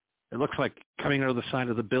 it looks like coming out of the side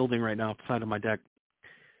of the building right now, outside of my deck,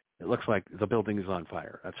 it looks like the building is on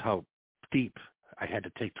fire. That's how deep I had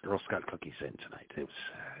to take the Girl Scout cookies in tonight. It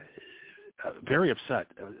was very upset.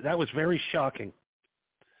 That was very shocking.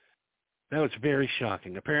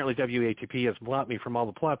 Apparently, WATP has blocked me from all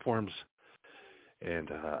the platforms, and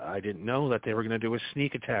I didn't know that they were going to do a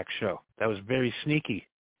sneak attack show. That was very sneaky,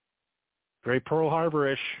 very Pearl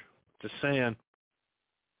Harbor-ish, just saying.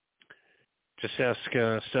 Just ask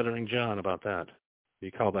Stuttering John about that.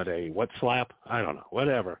 You call that a what slap? I don't know.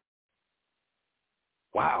 Whatever.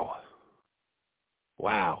 Wow,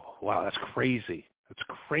 that's crazy. That's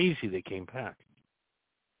crazy they came back.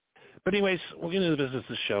 But anyways, we'll get into the business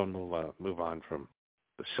of the show, and we'll move on from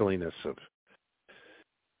the silliness of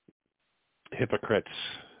hypocrites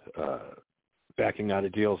backing out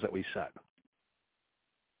of deals that we set.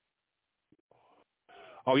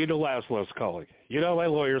 Oh, you know Laszlo's calling. You know my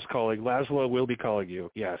lawyer's calling. Laszlo will be calling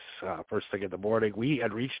you. Yes, first thing in the morning. We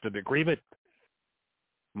had reached an agreement.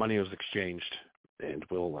 Money was exchanged, and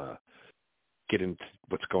we'll get into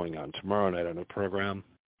what's going on tomorrow night on the program.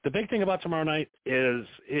 The big thing about tomorrow night is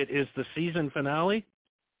it is the season finale.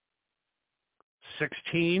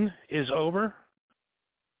 16 is over.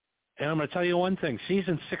 And I'm going to tell you one thing.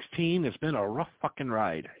 Season 16 has been a rough fucking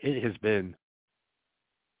ride. It has been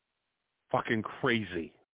fucking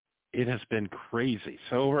crazy. It has been crazy.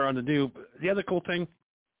 So we're on the other cool thing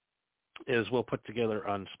is we'll put together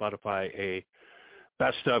on Spotify a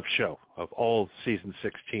best of show of all season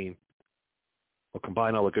 16. We'll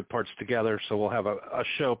combine all the good parts together, so we'll have a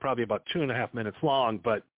show probably about 2.5 minutes long,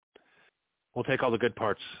 but we'll take all the good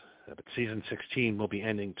parts. But season 16 will be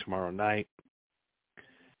ending tomorrow night,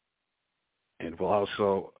 and we'll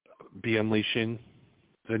also be unleashing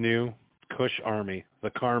the new Kush Army. The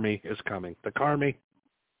Carmy is coming. The Carmy's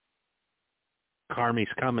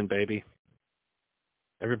coming, baby.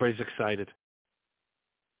 Everybody's excited.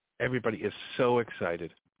 Everybody is so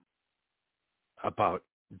excited about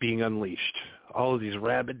being unleashed. All of these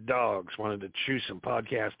rabid dogs wanted to chew some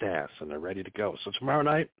podcast ass, and they're ready to go. So tomorrow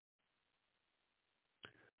night,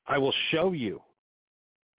 I will show you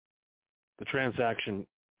the transaction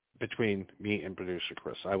between me and producer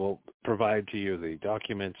Chris. I will provide to you the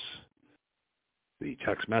documents, the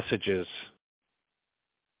text messages,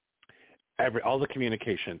 all the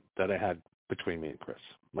communication that I had between me and Chris.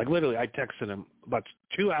 Like literally, I texted him about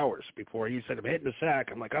 2 hours before he said, I'm hitting the sack.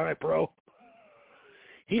 I'm like, all right, bro.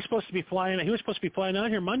 He was supposed to be flying out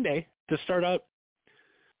here Monday to start out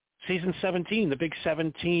season 17, the big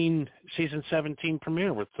season 17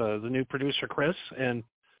 premiere with the new producer, Chris, and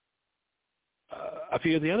a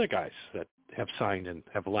few of the other guys that have signed and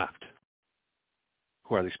have left.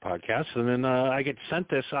 Who are these podcasts? And then I get sent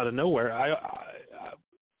this out of nowhere.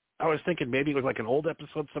 I was thinking maybe it was like an old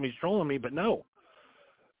episode, somebody's trolling me, but no.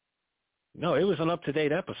 No, it was an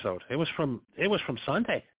up-to-date episode. It was from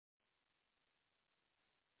Sunday.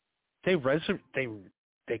 They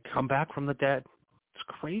come back from the dead. It's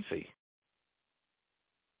crazy.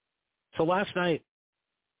 So last night,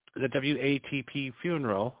 the WATP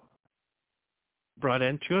funeral brought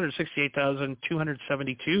in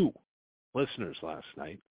 268,272 listeners last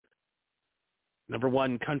night. Number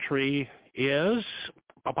one country is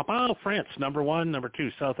France. Number one. Number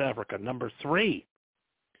two, South Africa. Number three,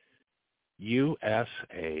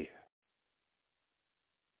 USA.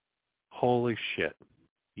 Holy shit.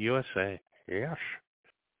 USA. Yes.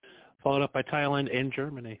 Followed up by Thailand and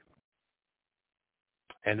Germany.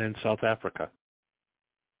 And then South Africa,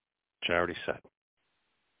 which I already said.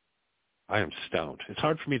 I am stoned. It's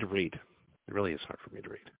hard for me to read. It really is hard for me to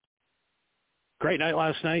read. Great night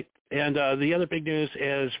last night. And the other big news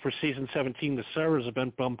is for season 17, the servers have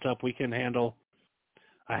been bumped up. We can handle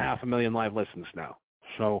 500,000 live listens now.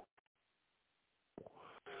 So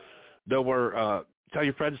there were, tell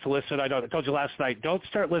your friends to listen. I told you last night, don't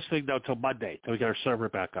start listening though till Monday, till we get our server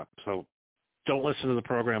back up. So don't listen to the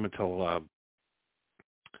program until,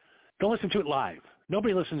 don't listen to it live.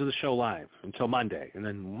 Nobody listens to the show live until Monday. And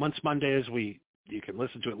then once Monday is, you can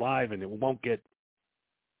listen to it live and it won't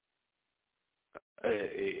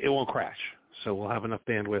crash. So we'll have enough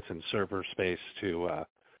bandwidth and server space to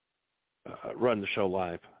run the show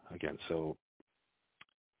live again. So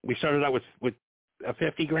we started out with a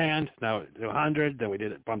 $50,000, now to 100, then we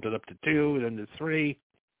bumped it up to 2, then to 3.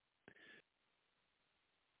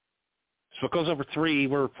 So it goes over 3,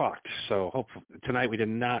 we're fucked. So hopefully tonight we did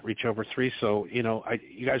not reach over 3. So, you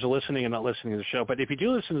guys are listening and not listening to the show. But if you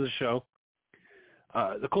do listen to the show,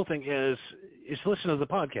 the cool thing is listen to the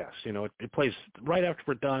podcast. It plays right after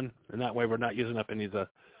we're done, and that way we're not using up any of the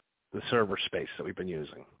server space that we've been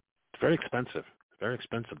using. It's very expensive to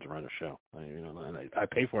run a show. And I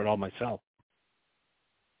pay for it all myself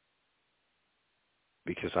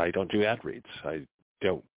because I don't do ad reads.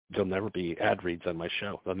 There'll never be ad reads on my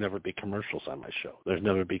show. There'll never be commercials on my show. There'll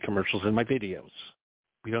never be commercials in my videos.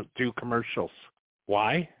 We don't do commercials.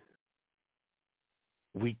 Why?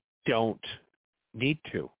 We don't need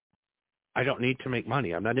to. I don't need to make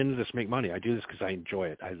money. I'm not into this to make money. I do this because I enjoy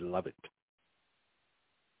it. I love it.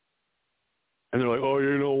 And they're like, oh,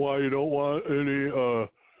 you know why you don't want any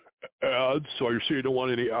ads? So you say you don't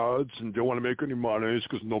want any ads and don't want to make any money? It's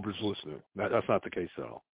because nobody's listening. That's not the case at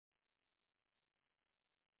all.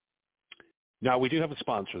 Now, we do have a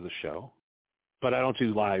sponsor of the show, but I don't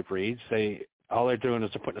do live reads. All they're doing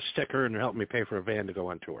is they're putting a sticker and they're helping me pay for a van to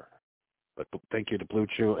go on tour. But thank you to Blue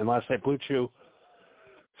Chew. And last night, Blue Chew,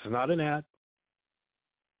 this is not an ad.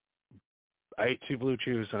 I ate 2 Blue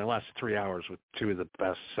Chews and I lasted 3 hours with 2 of the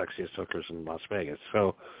best, sexiest hookers in Las Vegas.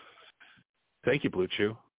 So thank you, Blue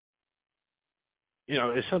Chew.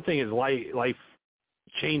 If something is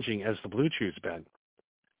life-changing as the Blue Chew's been,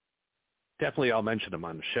 definitely I'll mention them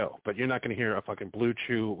on the show. But you're not going to hear a fucking Blue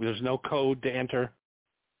Chew. There's no code to enter.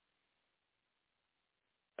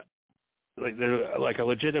 They're like a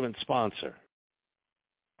legitimate sponsor.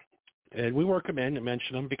 And we work them in and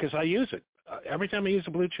mention them because I use it. Every time I use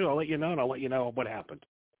a Blue Chew, I'll let you know, and I'll let you know what happened.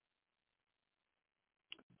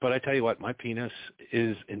 But I tell you what, my penis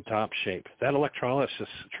is in top shape. That electrolysis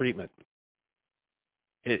treatment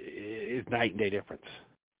is night and day difference.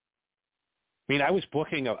 I mean, I was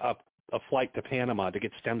booking a flight to Panama to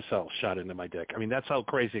get stem cells shot into my dick. I mean, that's how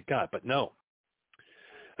crazy it got. But no.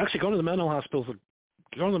 Actually, going to the mental hospital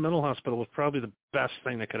was probably the best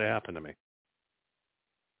thing that could have happened to me.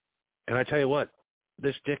 And I tell you what,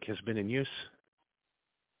 this dick has been in use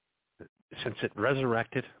since it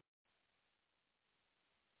resurrected.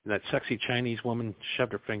 And that sexy Chinese woman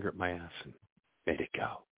shoved her finger at my ass and made it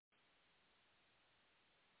go.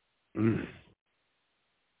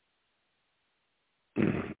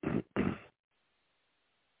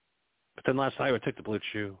 But then last night I took the Blue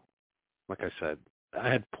Chew. Like I said, I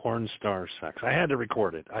had porn star sex. I had to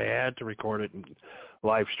record it. And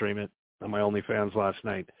live stream it on my OnlyFans last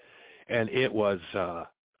night. And it was, I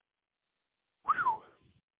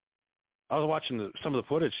was watching some of the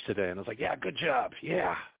footage today, and I was like, yeah, good job.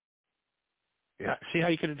 Yeah. See how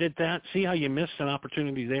you could have did that? See how you missed an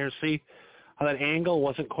opportunity there? See how that angle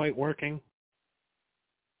wasn't quite working.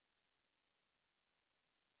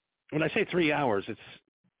 When I say 3 hours, it's,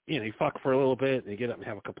 you fuck for a little bit, and you get up and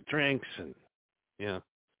have a couple drinks, and,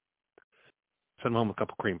 send home a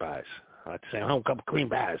couple cream pies. I'd say home a couple cream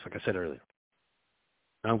pies, like I said earlier.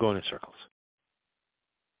 Now I'm going in circles.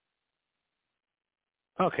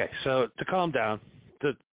 Okay, so to calm down,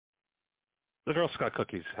 the Girl Scout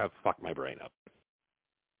cookies have fucked my brain up.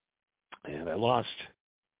 And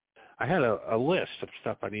I had a list of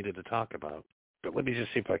stuff I needed to talk about, but let me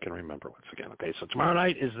just see if I can remember once again. Okay, so tomorrow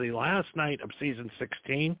night is the last night of season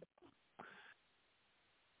 16.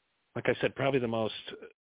 Like I said, probably the most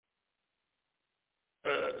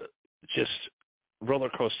just roller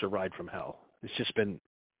coaster ride from hell. There's been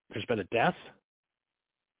a death.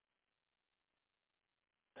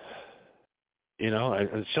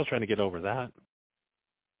 I'm still trying to get over that.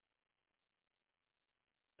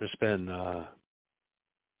 There's been, I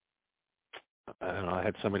don't know, I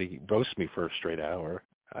had somebody roast me for a straight hour.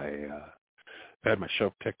 I had my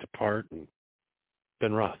show picked apart and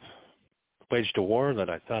been rough. Waged a war that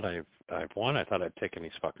I thought I've won. I thought I'd taken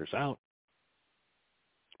these fuckers out.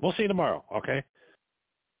 We'll see tomorrow, okay?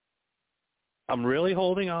 I'm really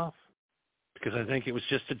holding off because I think it was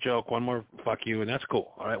just a joke. One more fuck you, and that's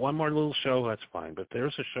cool. All right, one more little show, that's fine. But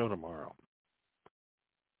there's a show tomorrow.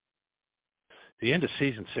 The end of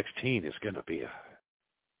season 16 is going to be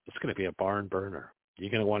a barn burner. You're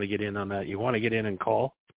going to want to get in on that. You want to get in and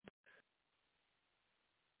call.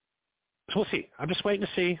 So we'll see. I'm just waiting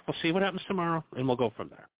to see. We'll see what happens tomorrow, and we'll go from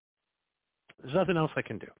there. There's nothing else I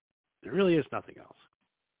can do. There really is nothing else.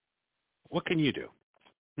 What can you do?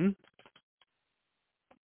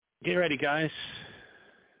 Get ready, guys.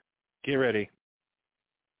 Get ready.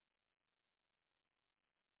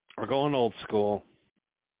 We're going old school.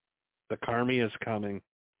 The Carmy is coming.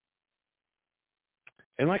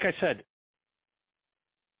 And like I said,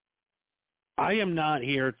 I am not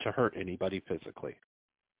here to hurt anybody physically.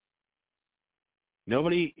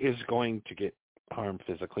 Nobody is going to get harmed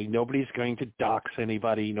physically. Nobody's going to dox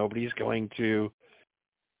anybody. Nobody's going to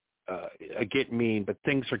get mean, but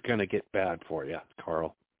things are going to get bad for you,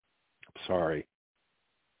 Carl. I'm sorry.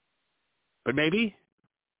 But maybe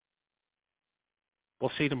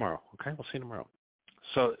we'll see tomorrow, okay? We'll see tomorrow.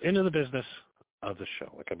 So into the business of the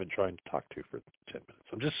show, like I've been trying to talk to for 10 minutes.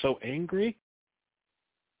 I'm just so angry.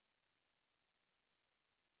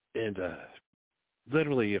 And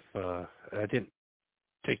literally, if I didn't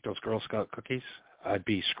take those Girl Scout cookies, I'd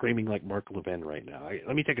be screaming like Mark Levin right now.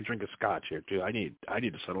 Let me take a drink of scotch here, too. I need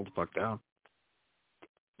to settle the fuck down.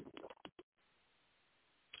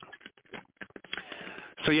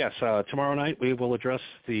 So, yes, tomorrow night we will address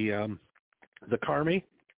the Carmy.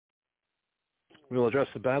 We will address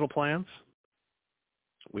the battle plans.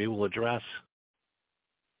 We will address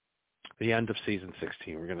the end of season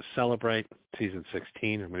 16. We're going to celebrate season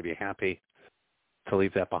 16. I'm going to be happy to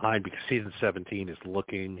leave that behind because season 17 is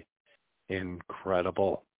looking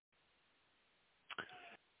incredible.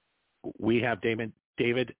 We have David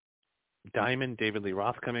Lee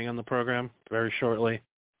Roth coming on the program very shortly.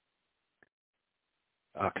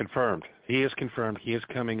 Confirmed. He is confirmed. He is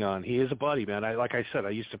coming on. He is a buddy, man. Like I said,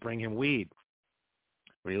 I used to bring him weed.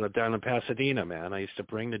 When he lived down in Pasadena, man, I used to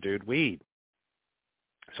bring the dude weed.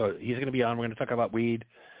 So he's going to be on. We're going to talk about weed.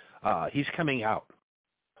 He's coming out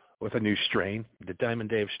with a new strain, the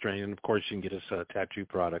Diamond Dave strain. And, of course, you can get his tattoo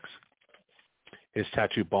products. His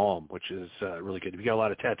tattoo balm, which is really good. If you got a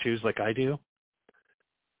lot of tattoos like I do,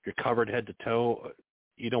 you're covered head to toe,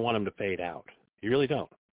 you don't want them to fade out. You really don't.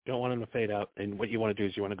 You don't want them to fade out. And what you want to do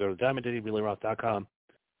is you want to go to DiamondDaveReallyRoth.com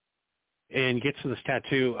and get some of this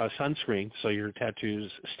tattoo sunscreen so your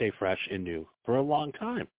tattoos stay fresh and new for a long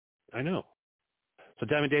time. I know. So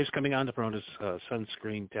Diamond Dave's coming on to promote his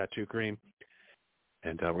sunscreen tattoo cream.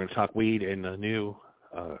 And we're going to talk weed and the new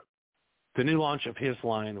launch of his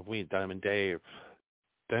line of weed, Diamond Dave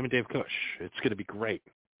Kush. It's going to be great.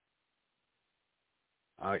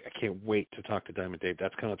 I can't wait to talk to Diamond Dave.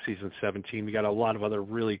 That's coming up season 17. We got a lot of other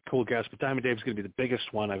really cool guests, but Diamond Dave's going to be the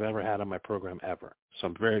biggest one I've ever had on my program ever. So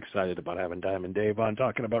I'm very excited about having Diamond Dave on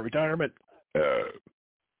talking about retirement. Van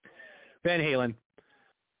Halen.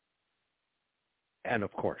 And,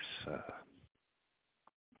 of course,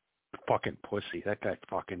 fucking pussy. That guy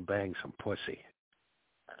fucking bangs some pussy.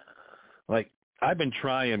 Like, I've been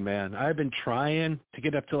trying, man. I've been trying to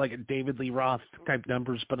get up to, like, a David Lee Roth type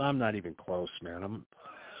numbers, but I'm not even close, man.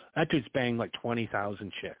 That dude's banged like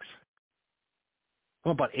 20,000 chicks.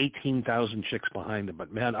 I'm about 18,000 chicks behind him,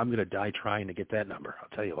 but, man, I'm going to die trying to get that number. I'll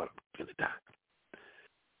tell you what, I'm going to die.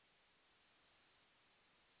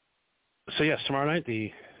 So, yes, tomorrow night,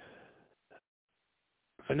 the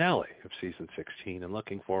finale of season 16 and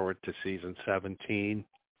looking forward to season 17.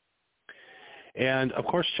 And, of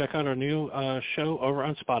course, check out our new show over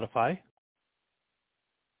on Spotify,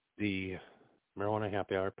 the Marijuana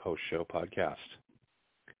Happy Hour post-show podcast.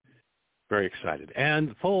 Very excited.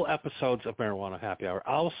 And full episodes of Marijuana Happy Hour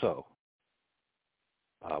also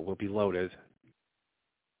will be loaded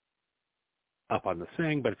up on the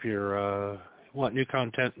thing. But if you're want new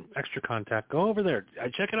content, extra content, go over there.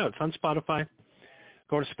 Check it out. It's on Spotify.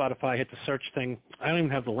 Go to Spotify, hit the search thing. I don't even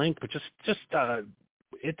have the link, but just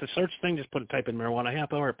hit the search thing. Just type in Marijuana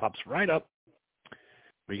Happy Hour. It pops right up.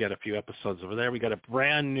 We got a few episodes over there. We got a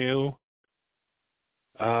brand new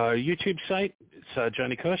YouTube site. It's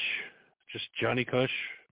Johnny Kush. Just Johnny Kush.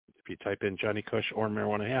 If you type in Johnny Kush or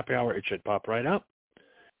Marijuana Happy Hour, it should pop right up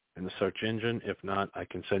in the search engine. If not, I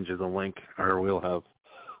can send you the link, or we'll have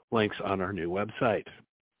links on our new website.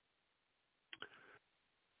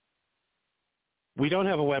 We don't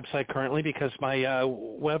have a website currently because my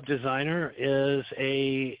web designer is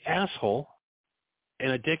a asshole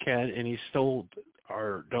and a dickhead, and he stole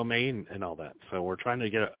our domain and all that. So we're trying to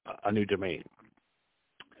get a new domain.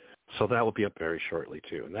 So that will be up very shortly,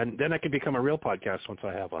 too. And then I can become a real podcast once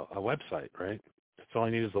I have a website, right? That's all I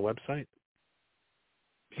need is the website.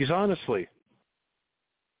 Because honestly,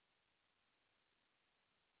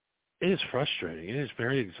 it is frustrating. It is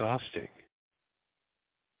very exhausting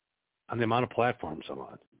on the amount of platforms I'm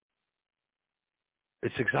on.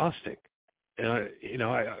 It's exhausting. And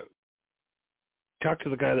I talked to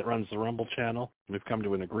the guy that runs the Rumble channel. We've come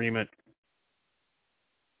to an agreement.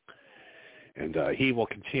 And he will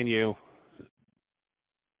continue.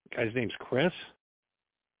 The guy's name's Chris.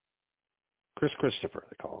 Christopher,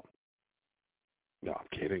 they call him. No,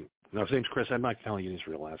 I'm kidding. No, his name's Chris. I'm not telling you his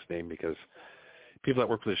real last name because people that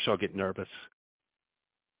work for the show get nervous.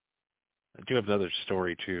 I do have another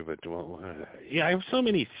story, too, but, I have so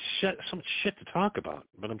much shit to talk about,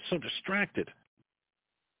 but I'm so distracted.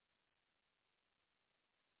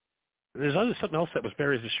 There's something else that was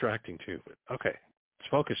very distracting, too, but okay. Let's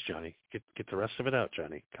focus, Johnny. Get the rest of it out,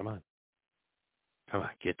 Johnny. Come on.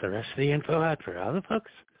 Get the rest of the info out for other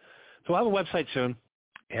folks. So I'll have a website soon.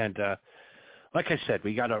 And like I said,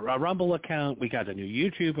 we got a Rumble account. We got a new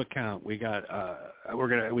YouTube account. We got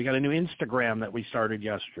we got a new Instagram that we started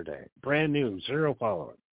yesterday. Brand new, 0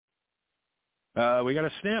 followers. We got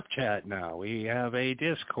a Snapchat now. We have a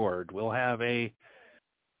Discord. We'll have a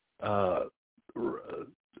what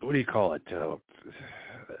do you call it?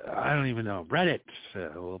 I don't even know. Reddit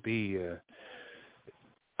will be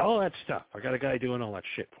all that stuff. I got a guy doing all that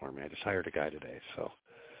shit for me. I just hired a guy today, so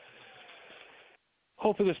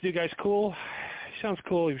hopefully this new guy's cool. He sounds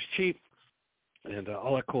cool. He was cheap, and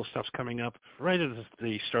all that cool stuff's coming up right as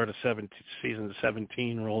the start of season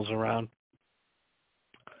 17 rolls around.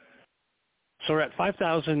 So we're at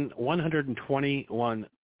 5,121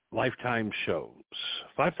 lifetime shows.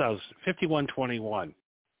 5,5121.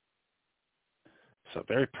 So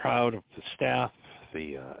very proud of the staff,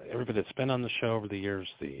 everybody that's been on the show over the years,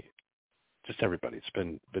 just everybody. It's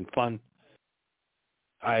been fun.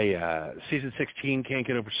 Season 16 can't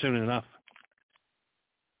get over soon enough.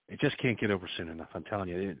 It just can't get over soon enough. I'm telling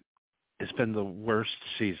you, it's been the worst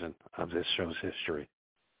season of this show's history.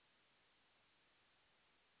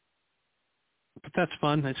 But that's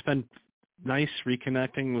fun. It's been nice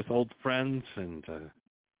reconnecting with old friends and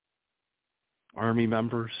Army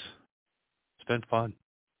members. It's been fun.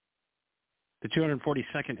 The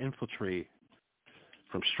 242nd Infantry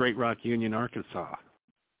from Straight Rock Union, Arkansas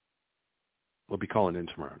will be calling in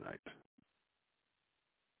tomorrow night.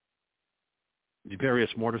 The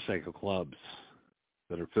various motorcycle clubs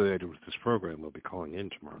that are affiliated with this program will be calling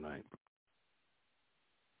in tomorrow night.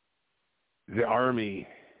 The Army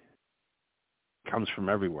comes from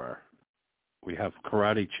everywhere. We have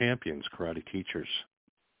karate champions, karate teachers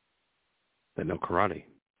that know karate.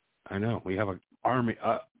 I know. We have an army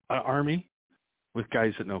with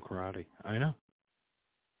guys that know karate. I know.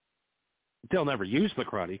 They'll never use the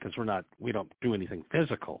karate because we don't do anything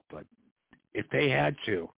physical. But if they had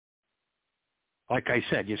to, like I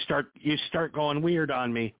said, you start going weird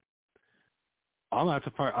on me. I'll have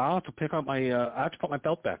to pick up I have to put my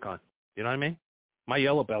belt back on. You know what I mean? My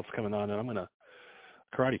yellow belt's coming on, and I'm gonna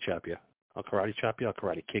karate chop you. I'll karate chop you. I'll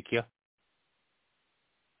karate kick you.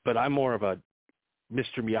 But I'm more of a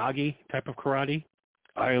Mr. Miyagi type of karate.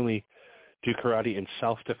 I only do karate in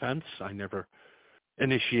self-defense. I never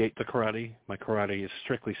initiate the karate. My karate is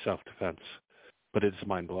strictly self-defense. But it's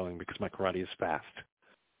mind-blowing because my karate is fast.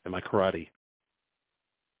 And my karate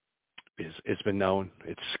it's been known.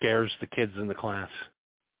 It scares the kids in the class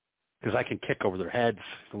because I can kick over their heads,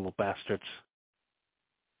 the little bastards.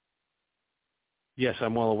 Yes,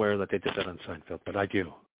 I'm well aware that they did that on Seinfeld, but I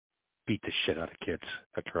do beat the shit out of kids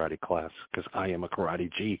at karate class because I am a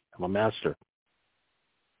karate G. I'm a master.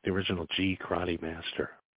 The original G karate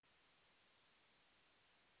master.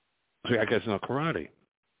 So I guys know karate.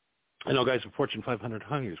 I know guys with Fortune 500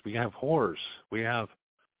 hungers. We have whores. We have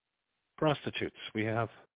prostitutes. We have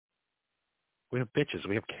bitches.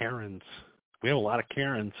 We have Karens. We have a lot of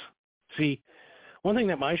Karens. See, one thing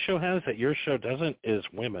that my show has that your show doesn't is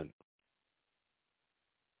women.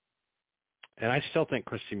 And I still think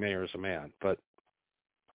Christy Mayer is a man, but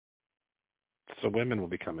so women will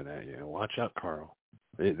be coming at you. Watch out, Carl.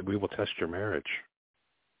 We will test your marriage.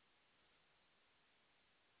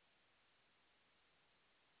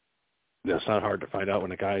 It's not hard to find out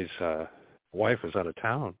when a guy's wife is out of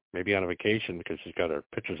town, maybe on a vacation because she's got her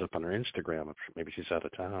pictures up on her Instagram. Maybe she's out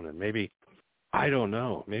of town, and maybe, I don't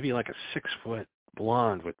know, maybe like a 6-foot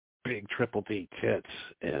blonde with big triple D tits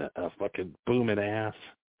and a fucking booming ass.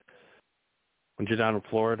 When you're down in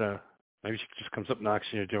Florida, maybe she just comes up, knocks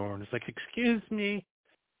on your door, and is like, "Excuse me,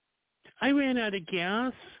 I ran out of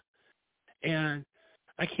gas, and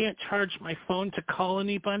I can't charge my phone to call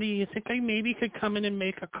anybody. You think I maybe could come in and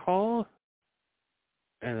make a call?"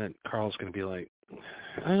 And then Carl's going to be like,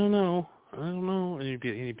 I don't know. And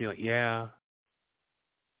he'd be like, yeah.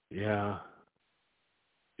 And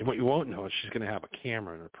what you won't know is she's going to have a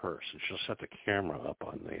camera in her purse, and she'll set the camera up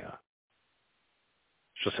on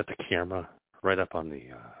right up on the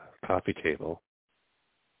coffee table.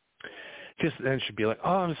 Just then she'd be like,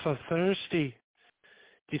 "Oh, I'm so thirsty.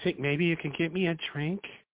 Do you think maybe you can get me a drink?"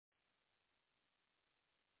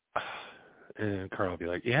 And Carl will be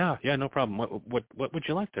like, yeah, no problem. What would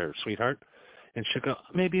you like there, sweetheart? And she'll go,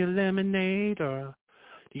 "Maybe a lemonade, or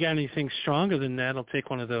you got anything stronger than that? I'll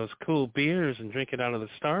take one of those cool beers and drink it out of the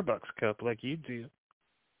Starbucks cup like you do.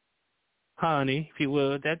 Honey, if you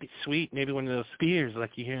would, that'd be sweet. Maybe one of those beers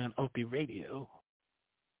like you hear on Opie Radio.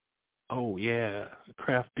 Oh, yeah,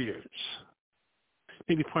 craft beers.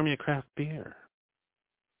 Maybe pour me a craft beer."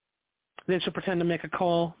 Then she'll pretend to make a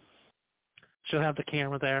call. She'll have the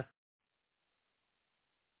camera there.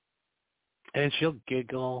 And she'll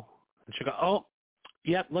giggle. And she'll go, "Oh,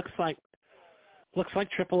 yep, looks like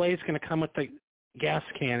AAA is going to come with the gas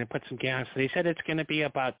can and put some gas. They said it's going to be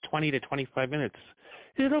about 20 to 25 minutes.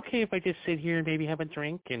 Is it okay if I just sit here and maybe have a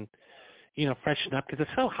drink and, freshen up? Because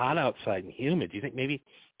it's so hot outside and humid. Do you think maybe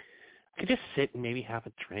I could just sit and maybe have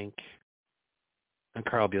a drink?" And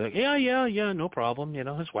Carl will be like, yeah, no problem.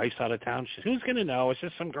 His wife's out of town. Who's going to know? It's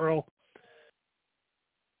just some girl.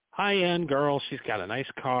 High-end girl. She's got a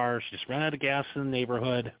nice car. She just ran out of gas in the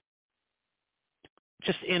neighborhood.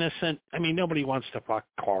 Just innocent. I mean, nobody wants to fuck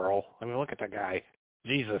Carl. I mean, look at that guy.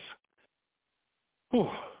 Jesus. Whew.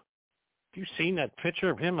 Have you seen that picture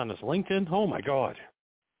of him on his LinkedIn? Oh, my God.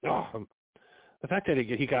 Oh, the fact that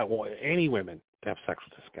he got any women to have sex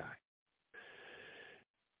with this guy.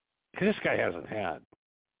 Because this guy hasn't had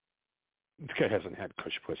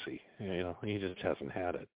cush pussy. He just hasn't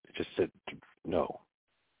had it. It just said, no.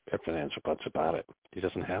 Ifs and ands or buts about it. He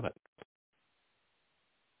doesn't have it.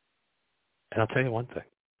 And I'll tell you one thing.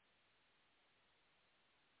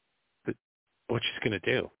 What she's going to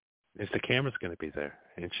do is the camera's going to be there,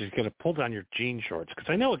 and she's going to pull down your jean shorts. Because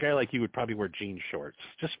I know a guy like you would probably wear jean shorts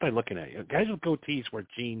just by looking at you. Guys with goatees wear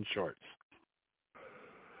jean shorts.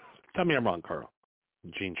 Tell me I'm wrong, Carl.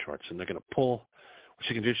 Jean shorts, and they're going to pull. What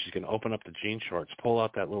she can do, she's going to open up the jean shorts, pull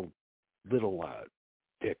out that little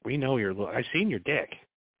dick. We know I've seen your dick.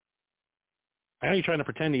 I know you're trying to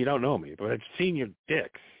pretend that you don't know me, but I've seen your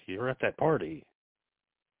dick. You were at that party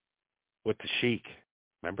with the Sheik.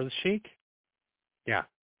 Remember the Sheik? Yeah.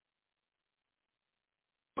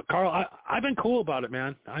 But Carl, I've been cool about it,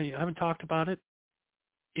 man. I haven't talked about it.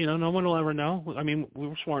 No one will ever know. I mean, we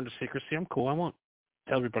were sworn to secrecy. I'm cool. I won't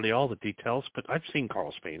tell everybody all the details, but I've seen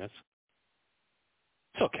Carl's penis.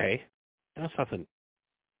 It's okay. That's nothing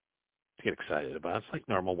to get excited about. It's like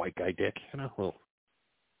normal white guy dick,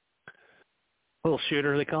 little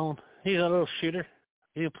shooter, they call him. He's a little shooter.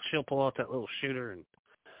 She'll pull out that little shooter and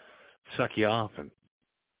suck you off, and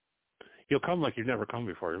you'll come like you've never come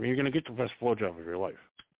before. I mean, you're going to get the best blowjob of your life.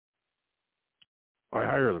 I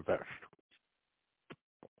hire the best.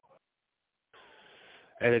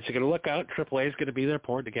 And it's going to look out. AAA is going to be there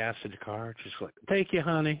pouring the gas in the car. Just like, "Thank you,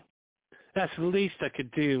 honey. That's the least I could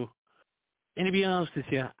do." And to be honest with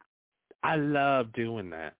you, I love doing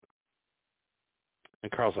that.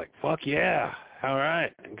 And Carl's like, "Fuck yeah. All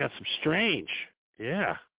right." And got some strange.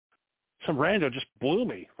 Yeah. Some rando just blew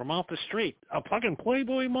me from off the street. A fucking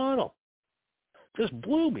Playboy model. Just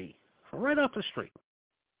blew me from right off the street.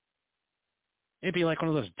 It'd be like one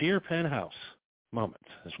of those Deer Penthouse moment.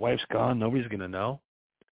 His wife's gone. Nobody's going to know.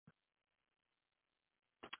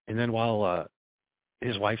 And then while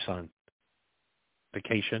his wife's on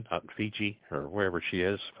vacation out in Fiji or wherever she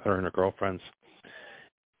is, her and her girlfriends,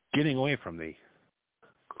 getting away from the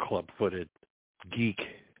club-footed geek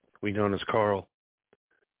we know as Carl.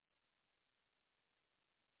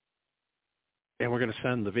 And we're going to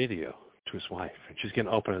send the video to his wife. And she's going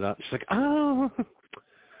to open it up. She's like,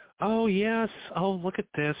 oh, yes. Oh, look at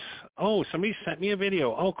this. Oh, somebody sent me a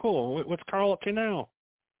video. Oh, cool. What's Carl up to now?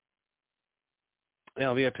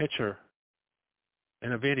 There'll be a picture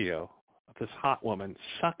and a video of this hot woman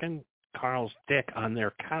sucking Carl's dick on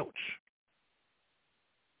their couch.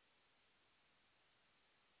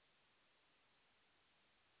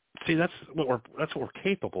 See, that's what we're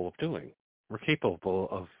capable of doing. We're capable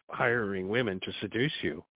of hiring women to seduce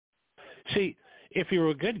you. See, if you're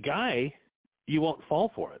a good guy, you won't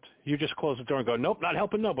fall for it. You just close the door and go, nope, not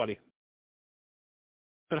helping nobody.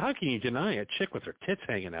 But how can you deny a chick with her tits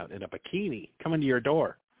hanging out in a bikini coming to your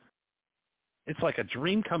door? It's like a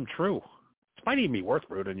dream come true. It might even be worth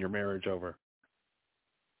ruining your marriage over.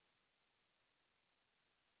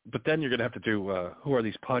 But then you're going to have to do, who are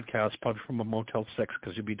these podcasts, probably from a Motel 6,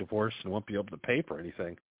 because you'll be divorced and won't be able to pay for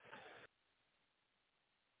anything.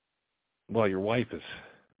 Well, your wife is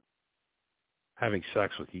having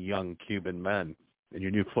sex with young Cuban men in your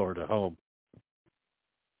new Florida home.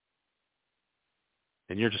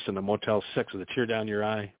 And you're just in a Motel 6 with a tear down your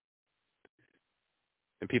eye.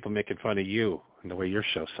 And people making fun of you and the way your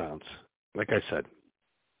show sounds. Like I said,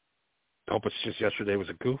 I hope it's just yesterday was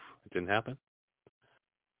a goof. It didn't happen.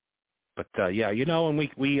 But, yeah, you know, when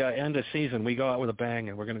we end a season, we go out with a bang,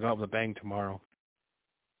 and we're going to go out with a bang tomorrow.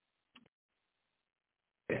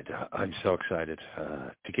 And I'm so excited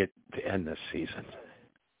to get to end this season.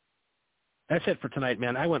 That's it for tonight,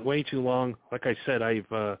 man. I went way too long. Like I said,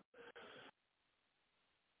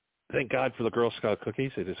 thank God for the Girl Scout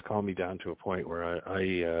cookies. It has calmed me down to a point where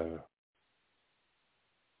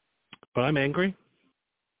but I'm angry.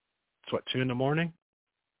 It's 2 a.m?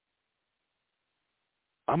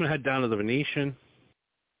 I'm going to head down to the Venetian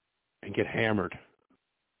and get hammered.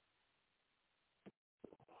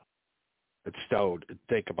 It's stowed and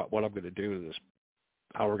think about what I'm going to do to this,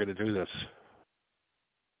 how we're going to do this,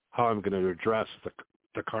 how I'm going to address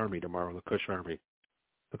the Army tomorrow, the Kush Army.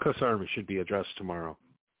 The Kush Army should be addressed tomorrow.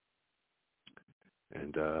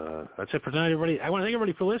 And that's it for tonight, everybody. I want to thank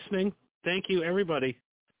everybody for listening. Thank you, everybody,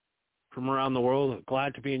 from around the world.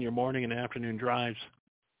 Glad to be in your morning and afternoon drives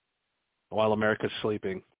while America's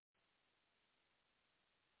sleeping.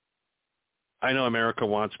 I know America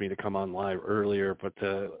wants me to come on live earlier, but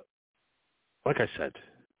like I said,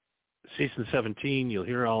 season 17, you'll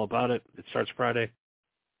hear all about it. It starts Friday.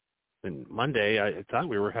 And Monday, I thought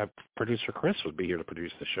producer Chris would be here to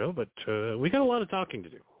produce the show, but we got a lot of talking to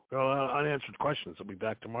do. Got a lot of unanswered questions. I'll be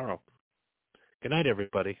back tomorrow. Good night,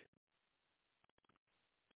 everybody.